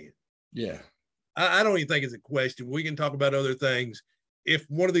at tight end. Yeah. I don't even think it's a question. We can talk about other things. If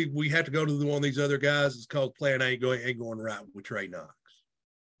we have to go to one of these other guys, it's called plan A, ain't going right with Trey Knox.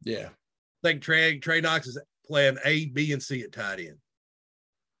 Yeah. I think Trey Knox is plan A, B, and C at tight end.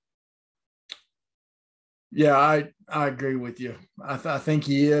 Yeah, I agree with you. I think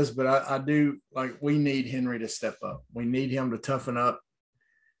he is, but I do, we need Henry to step up. We need him to toughen up.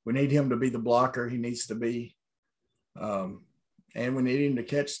 We need him to be the blocker he needs to be. And we need him to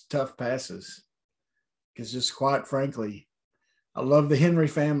catch tough passes. Because just quite frankly, I love the Henry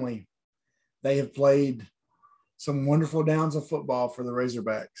family. They have played some wonderful downs of football for the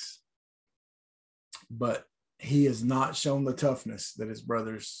Razorbacks. But he has not shown the toughness that his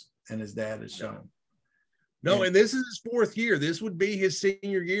brothers and his dad has shown. No, and this is his fourth year. This would be his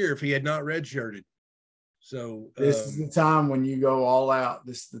senior year if he had not redshirted. So this is the time when you go all out.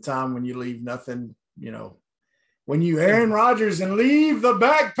 This is the time when you leave nothing, when you Aaron Rodgers and leave the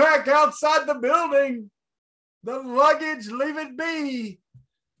backpack outside the building, the luggage, leave it be,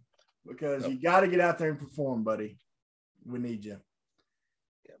 because you got to get out there and perform, buddy. We need you.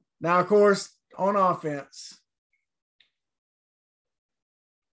 Yeah. Now, of course, on offense,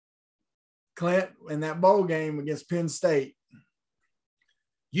 Clint, in that bowl game against Penn State,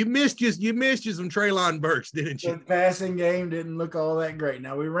 you missed you some Treylon Burks, didn't you? The passing game didn't look all that great.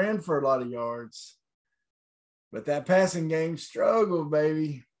 Now, we ran for a lot of yards, but that passing game struggled,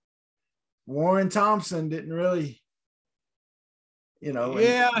 baby. Warren Thompson didn't really,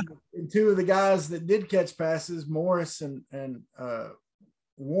 Yeah. And two of the guys that did catch passes, Morris and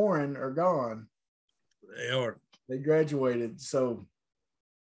Warren, are gone. They are. They graduated. So,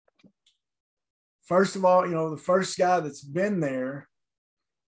 first of all, the first guy that's been there,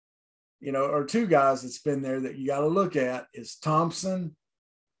 or two guys that's been there that you got to look at is Thompson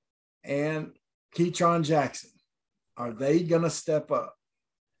and Keytron Jackson. Are they going to step up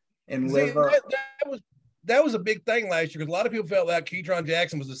and live up? That was a big thing last year because a lot of people felt like Keytron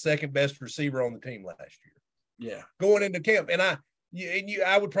Jackson was the second best receiver on the team last year. Yeah. Going into camp. And I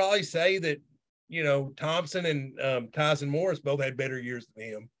would probably say that, Thompson and Tyson Morris both had better years than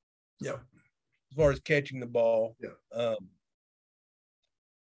him. Yeah. As far as catching the ball. Yeah.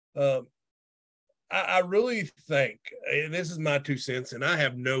 I really think, and this is my 2 cents, and I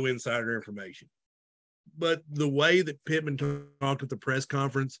have no insider information, but the way that Pittman talked at the press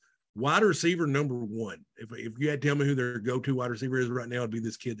conference, wide receiver number one, if you had to tell me who their go-to wide receiver is right now, it'd be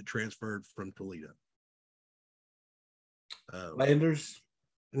this kid that transferred from Toledo.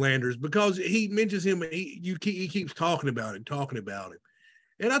 Landers, because he mentions him, he keeps talking about it.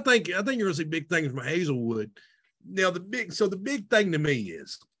 And I think you're going to see big things from Hazelwood. Now, the big thing to me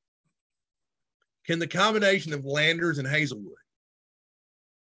is, can the combination of Landers and Hazelwood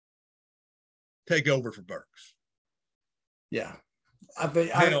take over for Burks? Yeah, I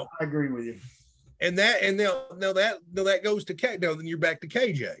think I agree with you. And that goes to then you're back to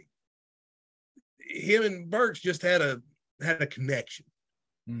KJ. Him and Burks just had a connection.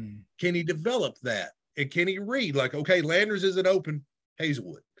 Can he develop that And can he read? Like, okay, Landers isn't open,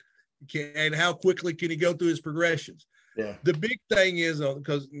 Hazelwood. And how quickly can he go through his progressions? Yeah. The big thing is,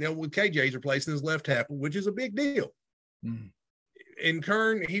 because with KJ's replacing his left tackle, which is a big deal. Mm-hmm. And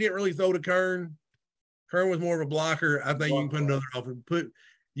Kern, he didn't really throw to Kern. Kern was more of a blocker. I think you can put another offer.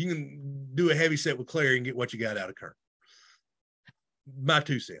 You can do a heavy set with Clary and get what you got out of Kern. My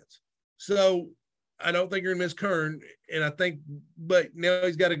 2 cents. So I don't think you're gonna miss Kern, and I think, but now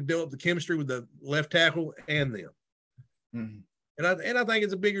he's got to develop the chemistry with the left tackle and them. Mm-hmm. And I think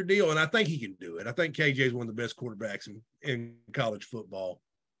it's a bigger deal, and I think he can do it. I think KJ is one of the best quarterbacks in college football.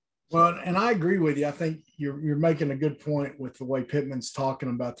 Well, and I agree with you. I think you're making a good point with the way Pittman's talking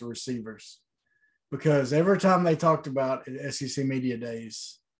about the receivers, because every time they talked about at SEC Media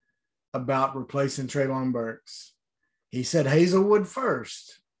Days about replacing Treylon Burks, he said Hazelwood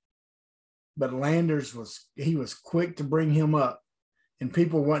first, but Landers was quick to bring him up, and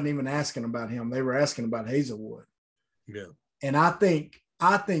people weren't even asking about him. They were asking about Hazelwood. Yeah. And I think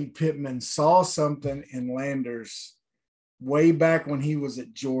Pittman saw something in Landers way back when he was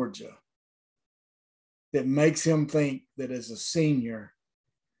at Georgia that makes him think that as a senior,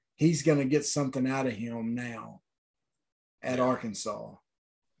 he's going to get something out of him now at Arkansas.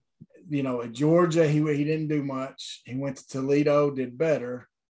 You know, at Georgia, he didn't do much. He went to Toledo, did better,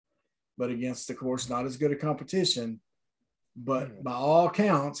 but against, of course, not as good a competition. But by all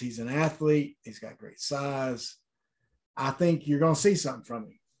counts, he's an athlete. He's got great size. I think you're going to see something from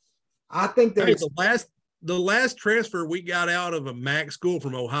him. I think that the last transfer we got out of a MAC school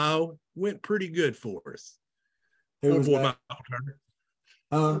from Ohio went pretty good for us. Who was that?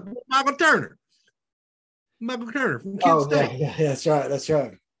 Michael Turner. Michael Turner from Kent State. Yeah, that's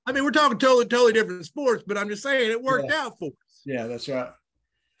right. I mean, we're talking totally different sports, but I'm just saying it worked out for us. Yeah, that's right.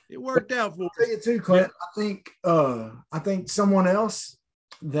 It worked out for us. I'll tell you too, Clint. I think someone else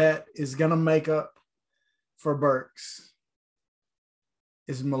that is going to make up for Burks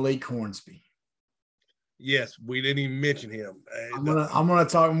is Malik Hornsby. Yes, we didn't even mention him. I'm gonna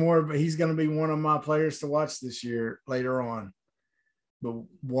talk more, but he's gonna be one of my players to watch this year later on. But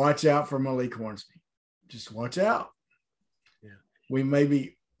watch out for Malik Hornsby. Just watch out. Yeah. We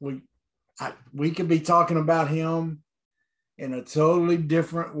could be talking about him in a totally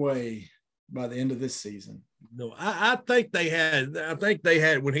different way by the end of this season. No, I think they had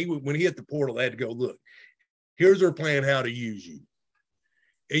when he hit the portal, they had to go, look, here's our plan how to use you.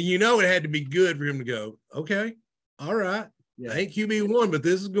 And it had to be good for him to go, okay, all right. Yeah. I ain't QB1, but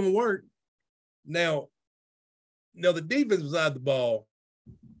this is going to work. Now the defensive side of the ball,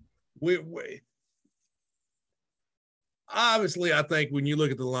 we obviously, I think when you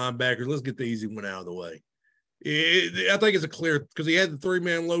look at the linebackers, let's get the easy one out of the way. I think it's a clear, because he had the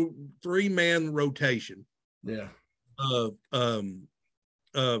three-man rotation. Yeah.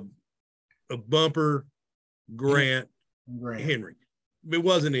 A Bumper, Grant, Henry. It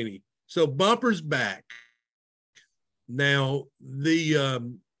wasn't any. So Bumper's back. Now the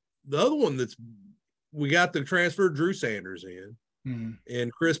other one we got the transfer Drew Sanders in,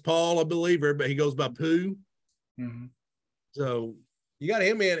 and Chris Paul, I believe, but he goes by Pooh. Mm-hmm. So you got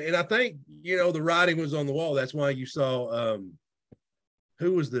him in, and I think the writing was on the wall. That's why you saw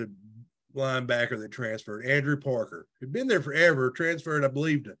who was the linebacker that transferred? Andrew Parker, who'd been there forever, transferred, I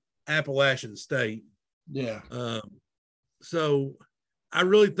believe, to Appalachian State. Yeah. So I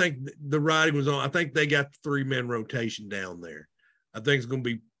really think the writing was on. I think they got the 3-man rotation down there. I think it's going to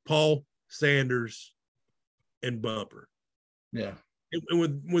be Paul, Sanders, and Bumper. Yeah.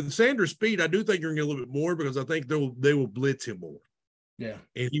 And with Sanders' speed, I do think you're going to get a little bit more, because I think they will blitz him more. Yeah.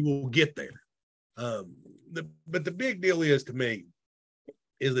 And he will get there. But the big deal is, to me,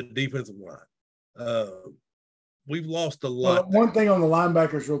 is the defensive line. We've lost a lot. Well, one thing on the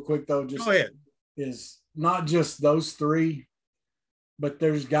linebackers real quick, though, just go ahead, is not just those 3, but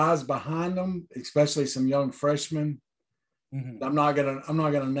there's guys behind them, especially some young freshmen. Mm-hmm. I'm not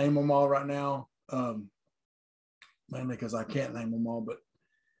gonna name them all right now, mainly because I can't name them all.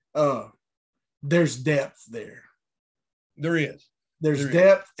 But there's depth there. There is. There's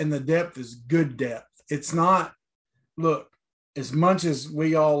depth, and the depth is good depth. It's not. Look, as much as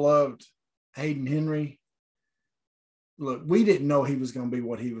we all loved Hayden Henry, look, we didn't know he was going to be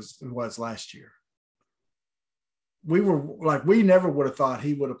what he was last year. We never would have thought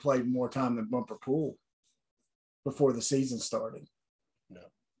he would have played more time than Bumper Pool before the season started. No.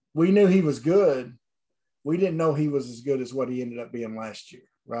 We knew he was good. We didn't know he was as good as what he ended up being last year,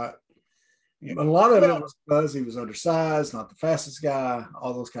 right? Yeah. A lot of it was because he was undersized, not the fastest guy,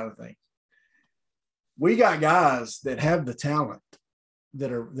 all those kind of things. We got guys that have the talent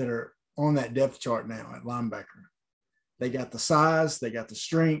that are on that depth chart now at linebacker. They got the size, they got the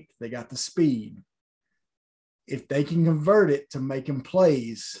strength, they got the speed. if they can convert it to making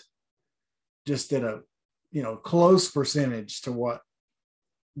plays just at a, close percentage to what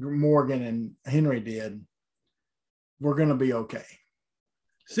Morgan and Henry did, we're going to be okay.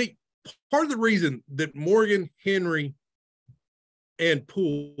 See, part of the reason that Morgan, Henry, and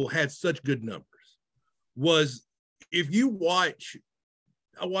Poole had such good numbers was if you watch,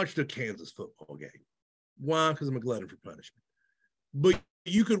 I watched a Kansas football game. Why? Because I'm a glutton for punishment. But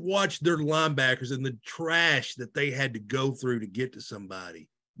you could watch their linebackers and the trash that they had to go through to get to somebody.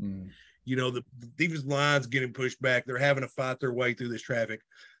 The defensive line's getting pushed back. They're having to fight their way through this traffic.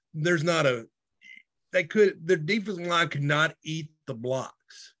 Their defensive line could not eat the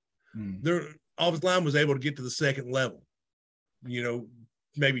blocks. Their offensive line was able to get to the second level.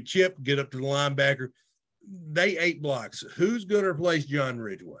 Maybe chip, get up to the linebacker. They ate blocks. Who's going to replace John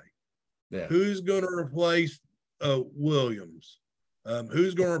Ridgway? Yeah. Who's going to replace Williams?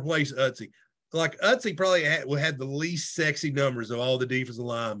 Who's going to replace Utsey? Like Utsey probably had the least sexy numbers of all the defensive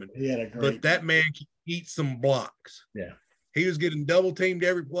linemen. He had a great, but that man can eat some blocks. Yeah. He was getting double teamed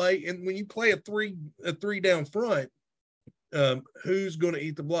every play. And when you play a three down front, who's going to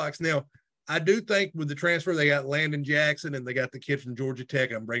eat the blocks? Now, I do think with the transfer, they got Landon Jackson and they got the kid from Georgia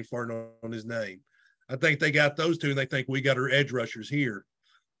Tech. I'm brain farting on his name. I think they got those two and they think we got our edge rushers here.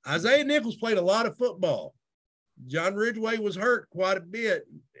 Isaiah Nichols played a lot of football. John Ridgway was hurt quite a bit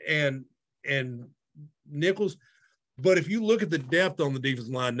and Nichols. But if you look at the depth on the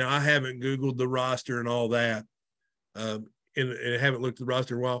defensive line, now I haven't Googled the roster and all that. And haven't looked at the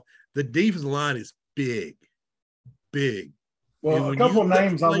roster in a while. The defensive line is big. Well, a couple of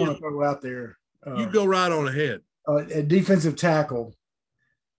names I want to throw out there. You go right on ahead. A defensive tackle.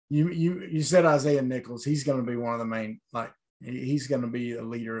 You said Isaiah Nichols. He's going to be one of the main, he's going to be a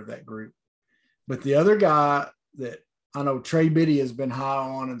leader of that group. But the other guy that I know Trey Biddy has been high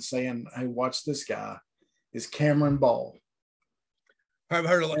on and saying, hey, watch this guy, is Cameron Ball. I've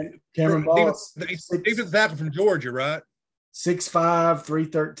heard a lot. Cameron Ball. Defensive tackle from Georgia, right? 6'5",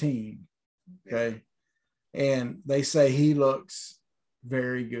 313. Okay. And they say he looks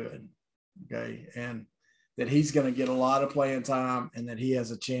very good. Okay. And that he's going to get a lot of playing time and that he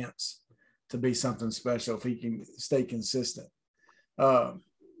has a chance to be something special if he can stay consistent.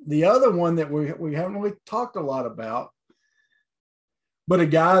 The other one that we haven't really talked a lot about, but a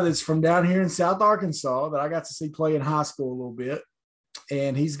guy that's from down here in South Arkansas that I got to see play in high school a little bit,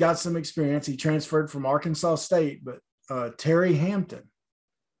 and he's got some experience. He transferred from Arkansas State, but Terry Hampton.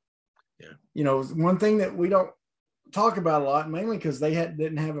 Yeah. One thing that we don't talk about a lot, mainly because they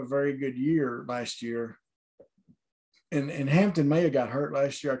didn't have a very good year last year. And Hampton may have got hurt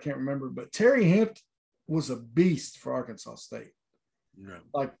last year. I can't remember, but Terry Hampton was a beast for Arkansas State. Yeah.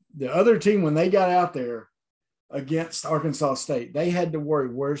 Like the other team, when they got out there against Arkansas State, they had to worry,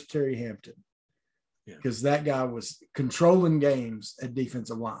 where's Terry Hampton? Because that guy was controlling games at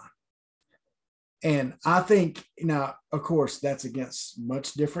defensive line. And I think, now, of course, that's against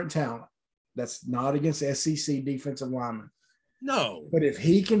much different talent. That's not against SEC defensive linemen. No. But if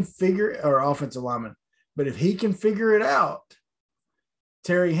he can or offensive lineman, but if he can figure it out,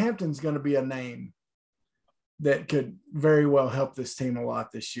 Terry Hampton's going to be a name that could very well help this team a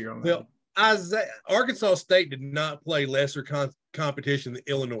lot this year. Well, Arkansas State did not play lesser competition than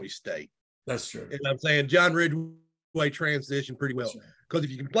Illinois State. That's true. And I'm saying John Ridgway transitioned pretty well. Because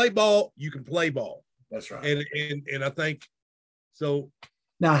if you can play ball, you can play ball. That's right. And I think so.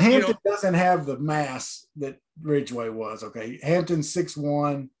 Now, Hampton doesn't have the mass that Ridgway was, okay? Hampton's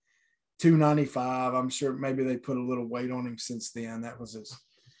 6'1", 295. I'm sure maybe they put a little weight on him since then. That was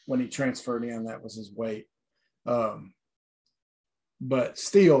when he transferred in, that was his weight. But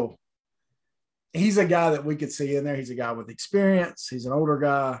still, he's a guy that we could see in there. He's a guy with experience. He's an older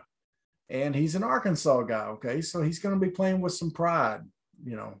guy, and he's an Arkansas guy, okay? So he's going to be playing with some pride,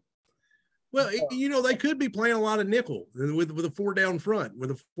 Well, they could be playing a lot of nickel with a 4-down front,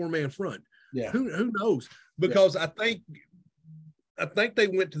 with a 4-man front. Yeah. Who knows? Because I think they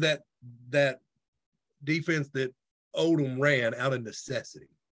went to that defense that Odom ran out of necessity.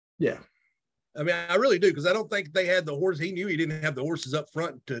 Yeah. I mean, I really do, because I don't think they had the horse. He knew he didn't have the horses up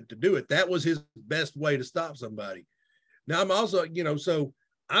front to do it. That was his best way to stop somebody. Now, I'm also, so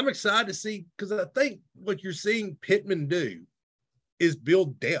I'm excited to see, because I think what you're seeing Pittman do is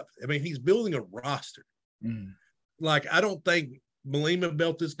build depth. I mean, he's building a roster. Like, I don't think Malima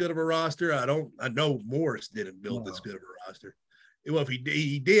built this good of a roster. I know Morris didn't build this good of a roster. Well, if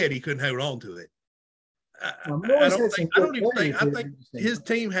he did, he couldn't hold on to it. I think his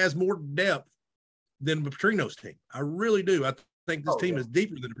team has more depth than Petrino's team. I really do. I think this team is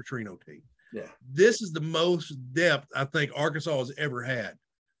deeper than the Petrino team. Yeah. This is the most depth I think Arkansas has ever had.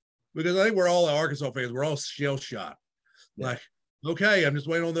 because I think we're all Arkansas fans. We're all shell shocked. Yeah. Like, okay, I'm just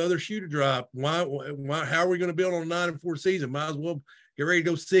waiting on the other shoe to drop. Why? How are we going to build on a 9-4 season? Might as well get ready to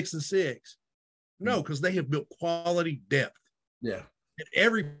go 6-6. No, because they have built quality depth. Yeah. At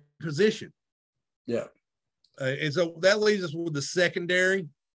every position. Yeah. And so that leaves us with the secondary.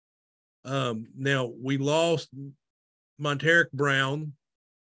 Now we lost Monteric Brown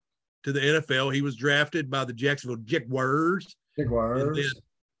to the NFL. He was drafted by the Jacksonville Jaguars. And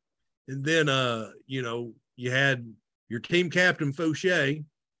then you had your team captain Fauché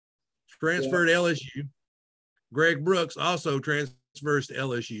transferred to LSU. Greg Brooks also transfers to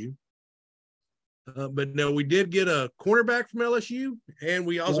LSU. But no, we did get a cornerback from LSU, and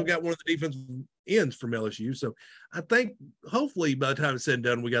we also got one of the defensive ends from LSU. So I think hopefully by the time it's said and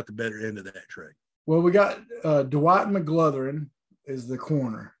done, we got the better end of that trade. Well, we got Dwight McGlothern is the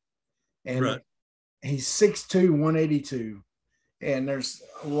corner, and he's 6'2", 182. And there's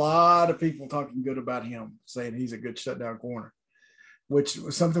a lot of people talking good about him, saying he's a good shutdown corner, which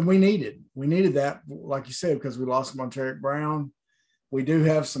was something we needed. We needed that, like you said, because we lost Monteric Brown. We do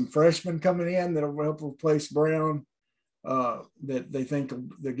have some freshmen coming in that will help replace Brown that they think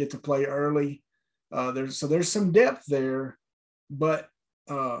they'll get to play early. There's some depth there, but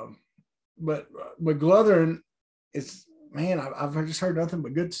McGlothern is, man, I've just heard nothing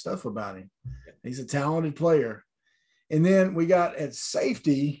but good stuff about him. He's a talented player. And then we got at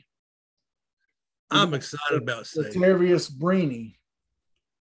safety. I'm excited about safety. Tervius Brini,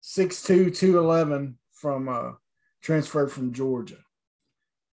 6'2", 211 from transferred from Georgia.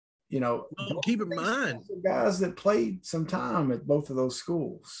 Keep in mind guys that played some time at both of those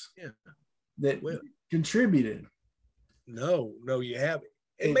schools. Yeah. That contributed. No, you haven't.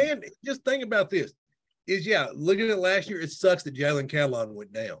 And man, just think about this. Looking at last year, it sucks that Jalen Catalon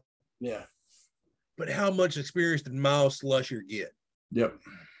went down. Yeah. But how much experience did Miles Slusher get? Yep.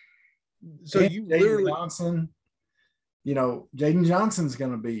 So and you Jaden literally Johnson, Jaden Johnson's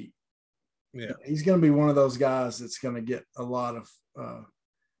going to be, he's going to be one of those guys that's going to get a lot of,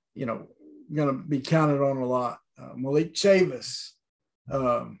 going to be counted on a lot. Malik Chavis,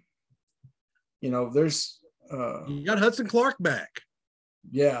 there's you got Hudson Clark back.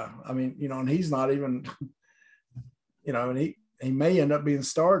 Yeah, I mean, and he's not even, and he may end up being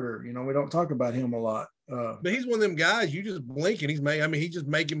starter. We don't talk about him a lot. But he's one of them guys, you just blink and he's just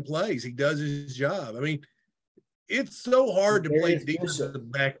making plays. He does his job. I mean, it's so hard to play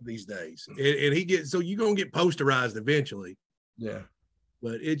defensive back these days. And you're going to get posterized eventually. Yeah.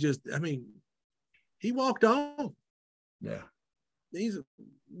 But he just walked on. Yeah. He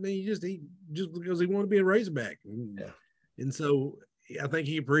just because he wanted to be a Razorback. Yeah. And so I think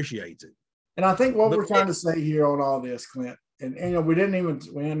he appreciates it. And I think what we're trying to say here on all this, Clint, and we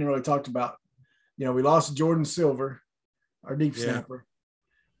hadn't really talked about, we lost Jordan Silver, our deep snapper,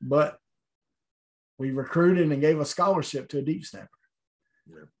 but we recruited and gave a scholarship to a deep snapper.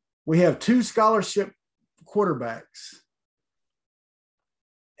 Yeah. We have 2 scholarship quarterbacks,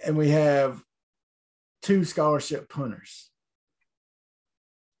 and we have 2 scholarship punters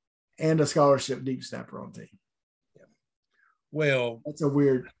and a scholarship deep snapper on the team. Yeah. Well, that's a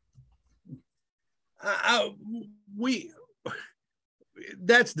weird.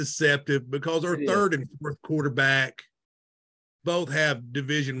 That's deceptive because our third and fourth quarterback both have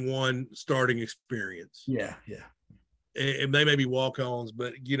Division I starting experience. Yeah. And they may be walk-ons,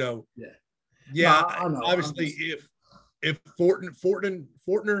 but no, obviously if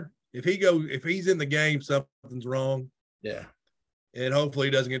Fortner, if he's in the game, something's wrong. Yeah. And hopefully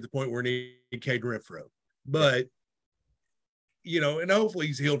he doesn't get to the point where he needs Cade Renfro. But and hopefully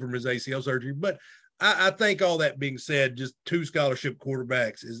he's healed from his ACL surgery. But I think all that being said, just 2 scholarship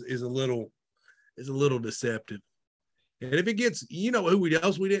quarterbacks is a little deceptive. And if it gets, who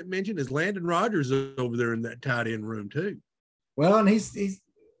else we didn't mention is Landon Rogers over there in that tight end room too. Well, and he's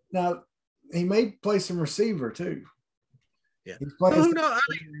now he may play some receiver too. Yeah, he's playing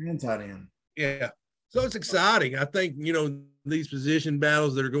tight end. Yeah, so it's exciting. I think these position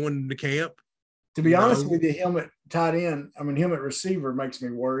battles that are going into camp. To be honest with you, him at tight end, him at receiver makes me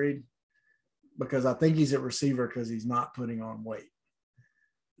worried because I think he's at receiver because he's not putting on weight.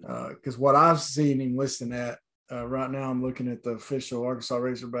 Because what I've seen him listing at right now, I'm looking at the official Arkansas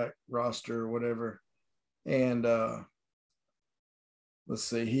Razorback roster or whatever, and let's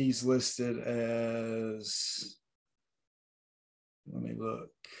see, he's listed as. Let me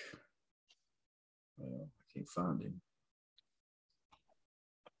look. Well, I can't find him.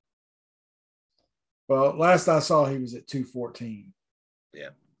 Well, last I saw, he was at 214.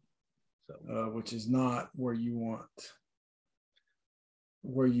 Yeah. So, which is not where you want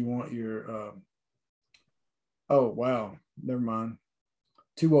your. Oh wow, never mind.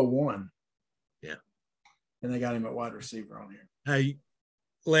 201. Yeah. And they got him at wide receiver on here. Hey,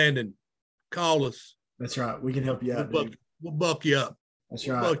 Landon, call us. That's right. We can help you out, dude. We'll buck you up. That's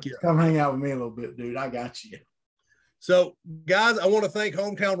right. Come hang out with me a little bit, dude. I got you. So, guys, I want to thank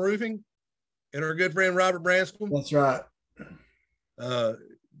Hometown Roofing and our good friend Robert Branscombe. That's right.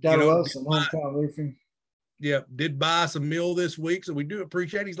 Gotta love some Hometown Roofing. Yeah, did buy some meal this week, so we do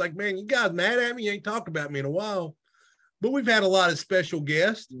appreciate it. He's like, man, you guys mad at me? You ain't talked about me in a while. But we've had a lot of special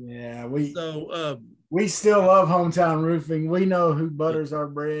guests. Yeah, we still love Hometown Roofing. We know who butters our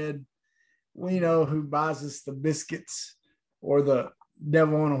bread. We know who buys us the biscuits or the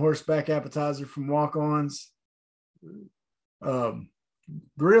devil on a horseback appetizer from Walk-Ons.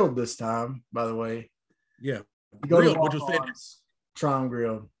 Grilled this time, by the way. Yeah, grilled, which was fantastic. Try them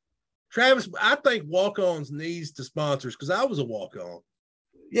grilled. Travis, I think Walk-Ons needs to sponsor us because I was a walk-on.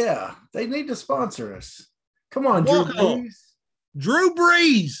 Yeah, they need to sponsor us. Come on, Drew Brees. Drew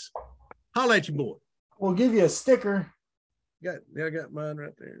Brees. Holla at you, boy. We'll give you a sticker. I got mine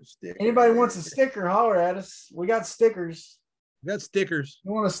right there. Sticker. Anybody wants a sticker, holler at us. We got stickers. We got stickers.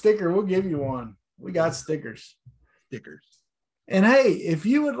 You want a sticker, we'll give you one. We got stickers. Stickers. And hey, if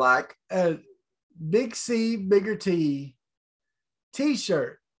you would like a Big C, Bigger T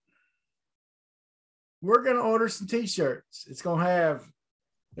t-shirt, we're gonna order some t-shirts. It's gonna have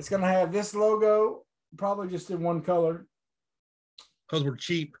this logo, probably just in one color. Because we're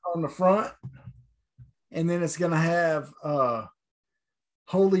cheap. On the front. And then it's gonna have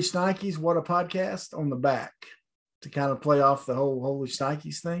Holy Shnikes, What a Podcast on the back to kind of play off the whole Holy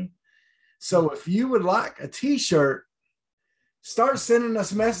Shnikes thing. So if you would like a t-shirt, start sending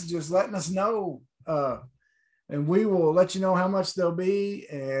us messages, letting us know. And we will let you know how much they'll be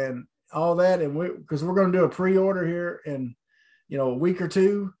and all that. And because we're going to do a pre-order here in, a week or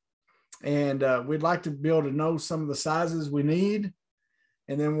two. And we'd like to be able to know some of the sizes we need.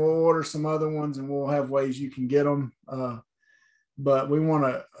 And then we'll order some other ones and we'll have ways you can get them. But we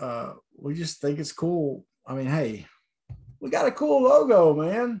we just think it's cool. I mean, hey, we got a cool logo,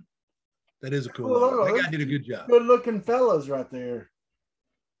 man. That is a cool logo. That guy did a good job. Good looking fellas right there,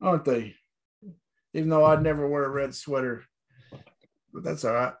 aren't they? Even though I'd never wear a red sweater, but that's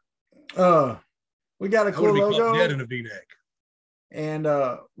all right. We got a cool logo. Dead in a V-neck. And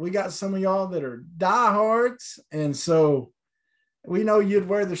we got some of y'all that are diehards, and so we know you'd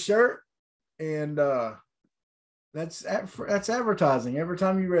wear the shirt, and that's advertising. Every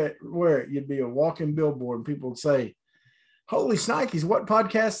time you wear it, you'd be a walking billboard, and people would say, "Holy Shnikes, what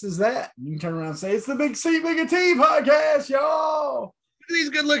podcast is that?" And you can turn around and say, "It's the Big C, Big T podcast, y'all." Look at these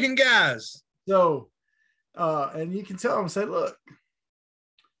good-looking guys. So, and you can tell them, say, "Look,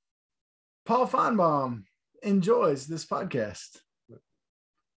 Paul Feinbaum enjoys this podcast.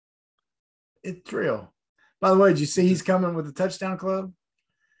 It's real." By the way, did you see he's coming with the Touchdown Club?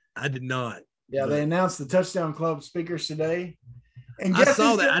 I did not. Yeah, they announced the Touchdown Club speakers today. And I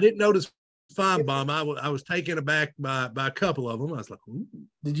saw that. I didn't notice Feinbaum. I was taken aback by a couple of them. I was like, ooh.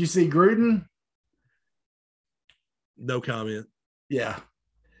 Did you see Gruden? No comment. Yeah.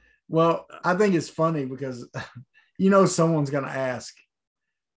 Well, I think it's funny because someone's going to ask,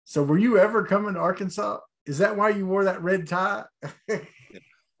 so were you ever coming to Arkansas? Is that why you wore that red tie?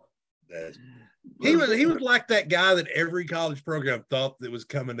 He was like that guy that every college program thought that was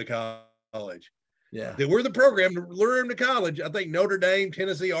coming to college. Yeah. That we're the program to lure him to college. I think Notre Dame,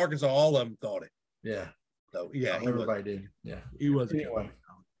 Tennessee, Arkansas, all of them thought it. Yeah. So, yeah. Everybody did. Yeah. He wasn't. Anyway,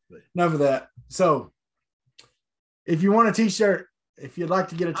 enough of that. So, if you want a t-shirt, if you'd like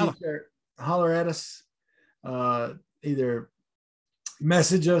to get a t-shirt, holler at us. Either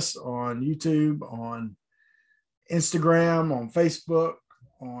message us on YouTube, on Instagram, on Facebook,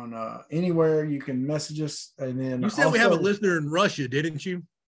 on anywhere you can message us. And then you said we have a listener in Russia, didn't you?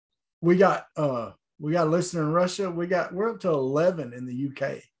 We got a listener in Russia. We're up to 11 in the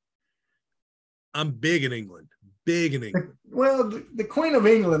UK. I'm big in England. Well, the Queen of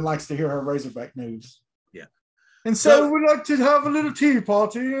England likes to hear her Razorback news. Yeah. And so we'd like to have a little tea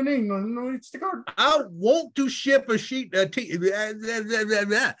party in England. It's the garden. I want to ship I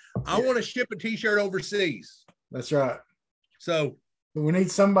want to ship a t-shirt overseas. That's right. So we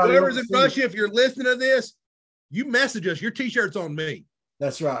need somebody. Whoever's in Russia, if you're listening to this, you message us. Your t-shirt's on me.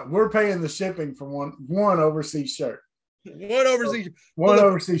 That's right. We're paying the shipping for one overseas shirt. One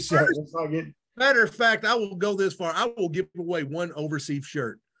overseas shirt. Let's not get. Matter of fact, I will go this far. I will give away one overseas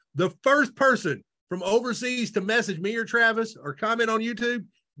shirt. The first person from overseas to message me or Travis or comment on YouTube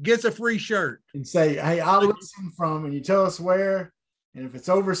gets a free shirt. And say, "Hey, I'll listen from," and you tell us where. And if it's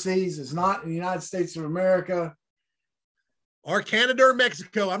overseas, it's not in the United States of America. Or Canada or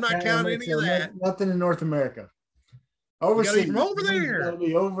Mexico. I'm not counting any of that. Nothing in North America. Overseas. From over there. Gotta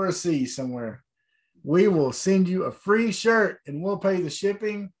be overseas somewhere. We will send you a free shirt and we'll pay the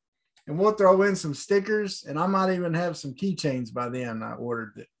shipping and we'll throw in some stickers and I might even have some keychains by then. I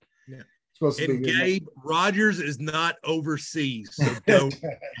ordered it. Yeah. Supposed to And be Gabe, Rogers is not overseas, so don't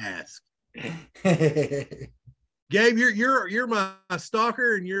ask. Gabe, you're my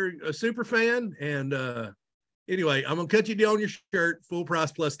stalker and you're a super fan. And anyway, I'm gonna cut you down on your shirt, full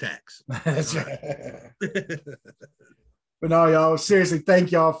price plus tax. That's right. But no, y'all, seriously,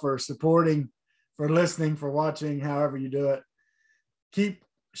 thank y'all for supporting, for listening, for watching, however you do it. Keep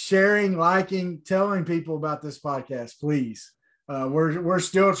sharing, liking, telling people about this podcast, please. We're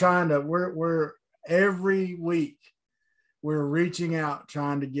still trying to, we're every week we're reaching out,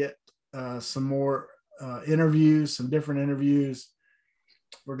 trying to get some more interviews, some different interviews.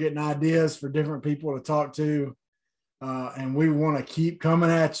 We're getting ideas for different people to talk to. And we want to keep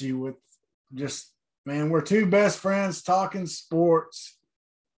coming at you with just, man, we're two best friends talking sports,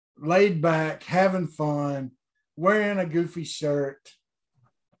 laid back, having fun, wearing a goofy shirt,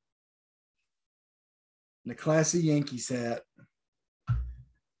 and a classy Yankees hat.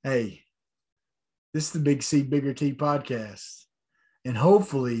 Hey, this is the Big C, Bigger T podcast. And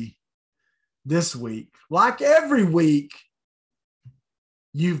hopefully this week, like every week,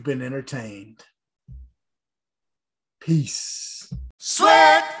 you've been entertained. Peace.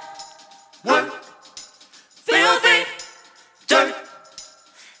 Sweat, work, filthy, dirt,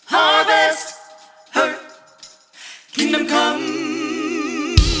 harvest, hurt, kingdom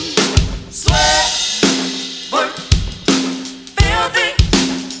come. Sweat, work, filthy,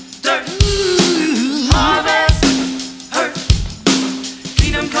 dirt, harvest, hurt,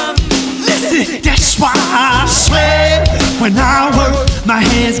 kingdom come. Listen, that's why I sweat when I work. My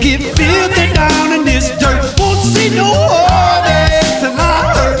hands get filthy down in this dirt. Won't see no harvest till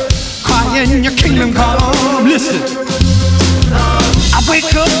I hurt. Crying your kingdom come. Listen, I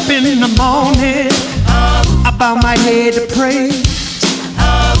wake up in the morning, I bow my head to pray.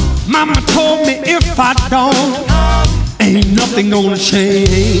 Mama told me if I don't, ain't nothing gonna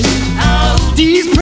change.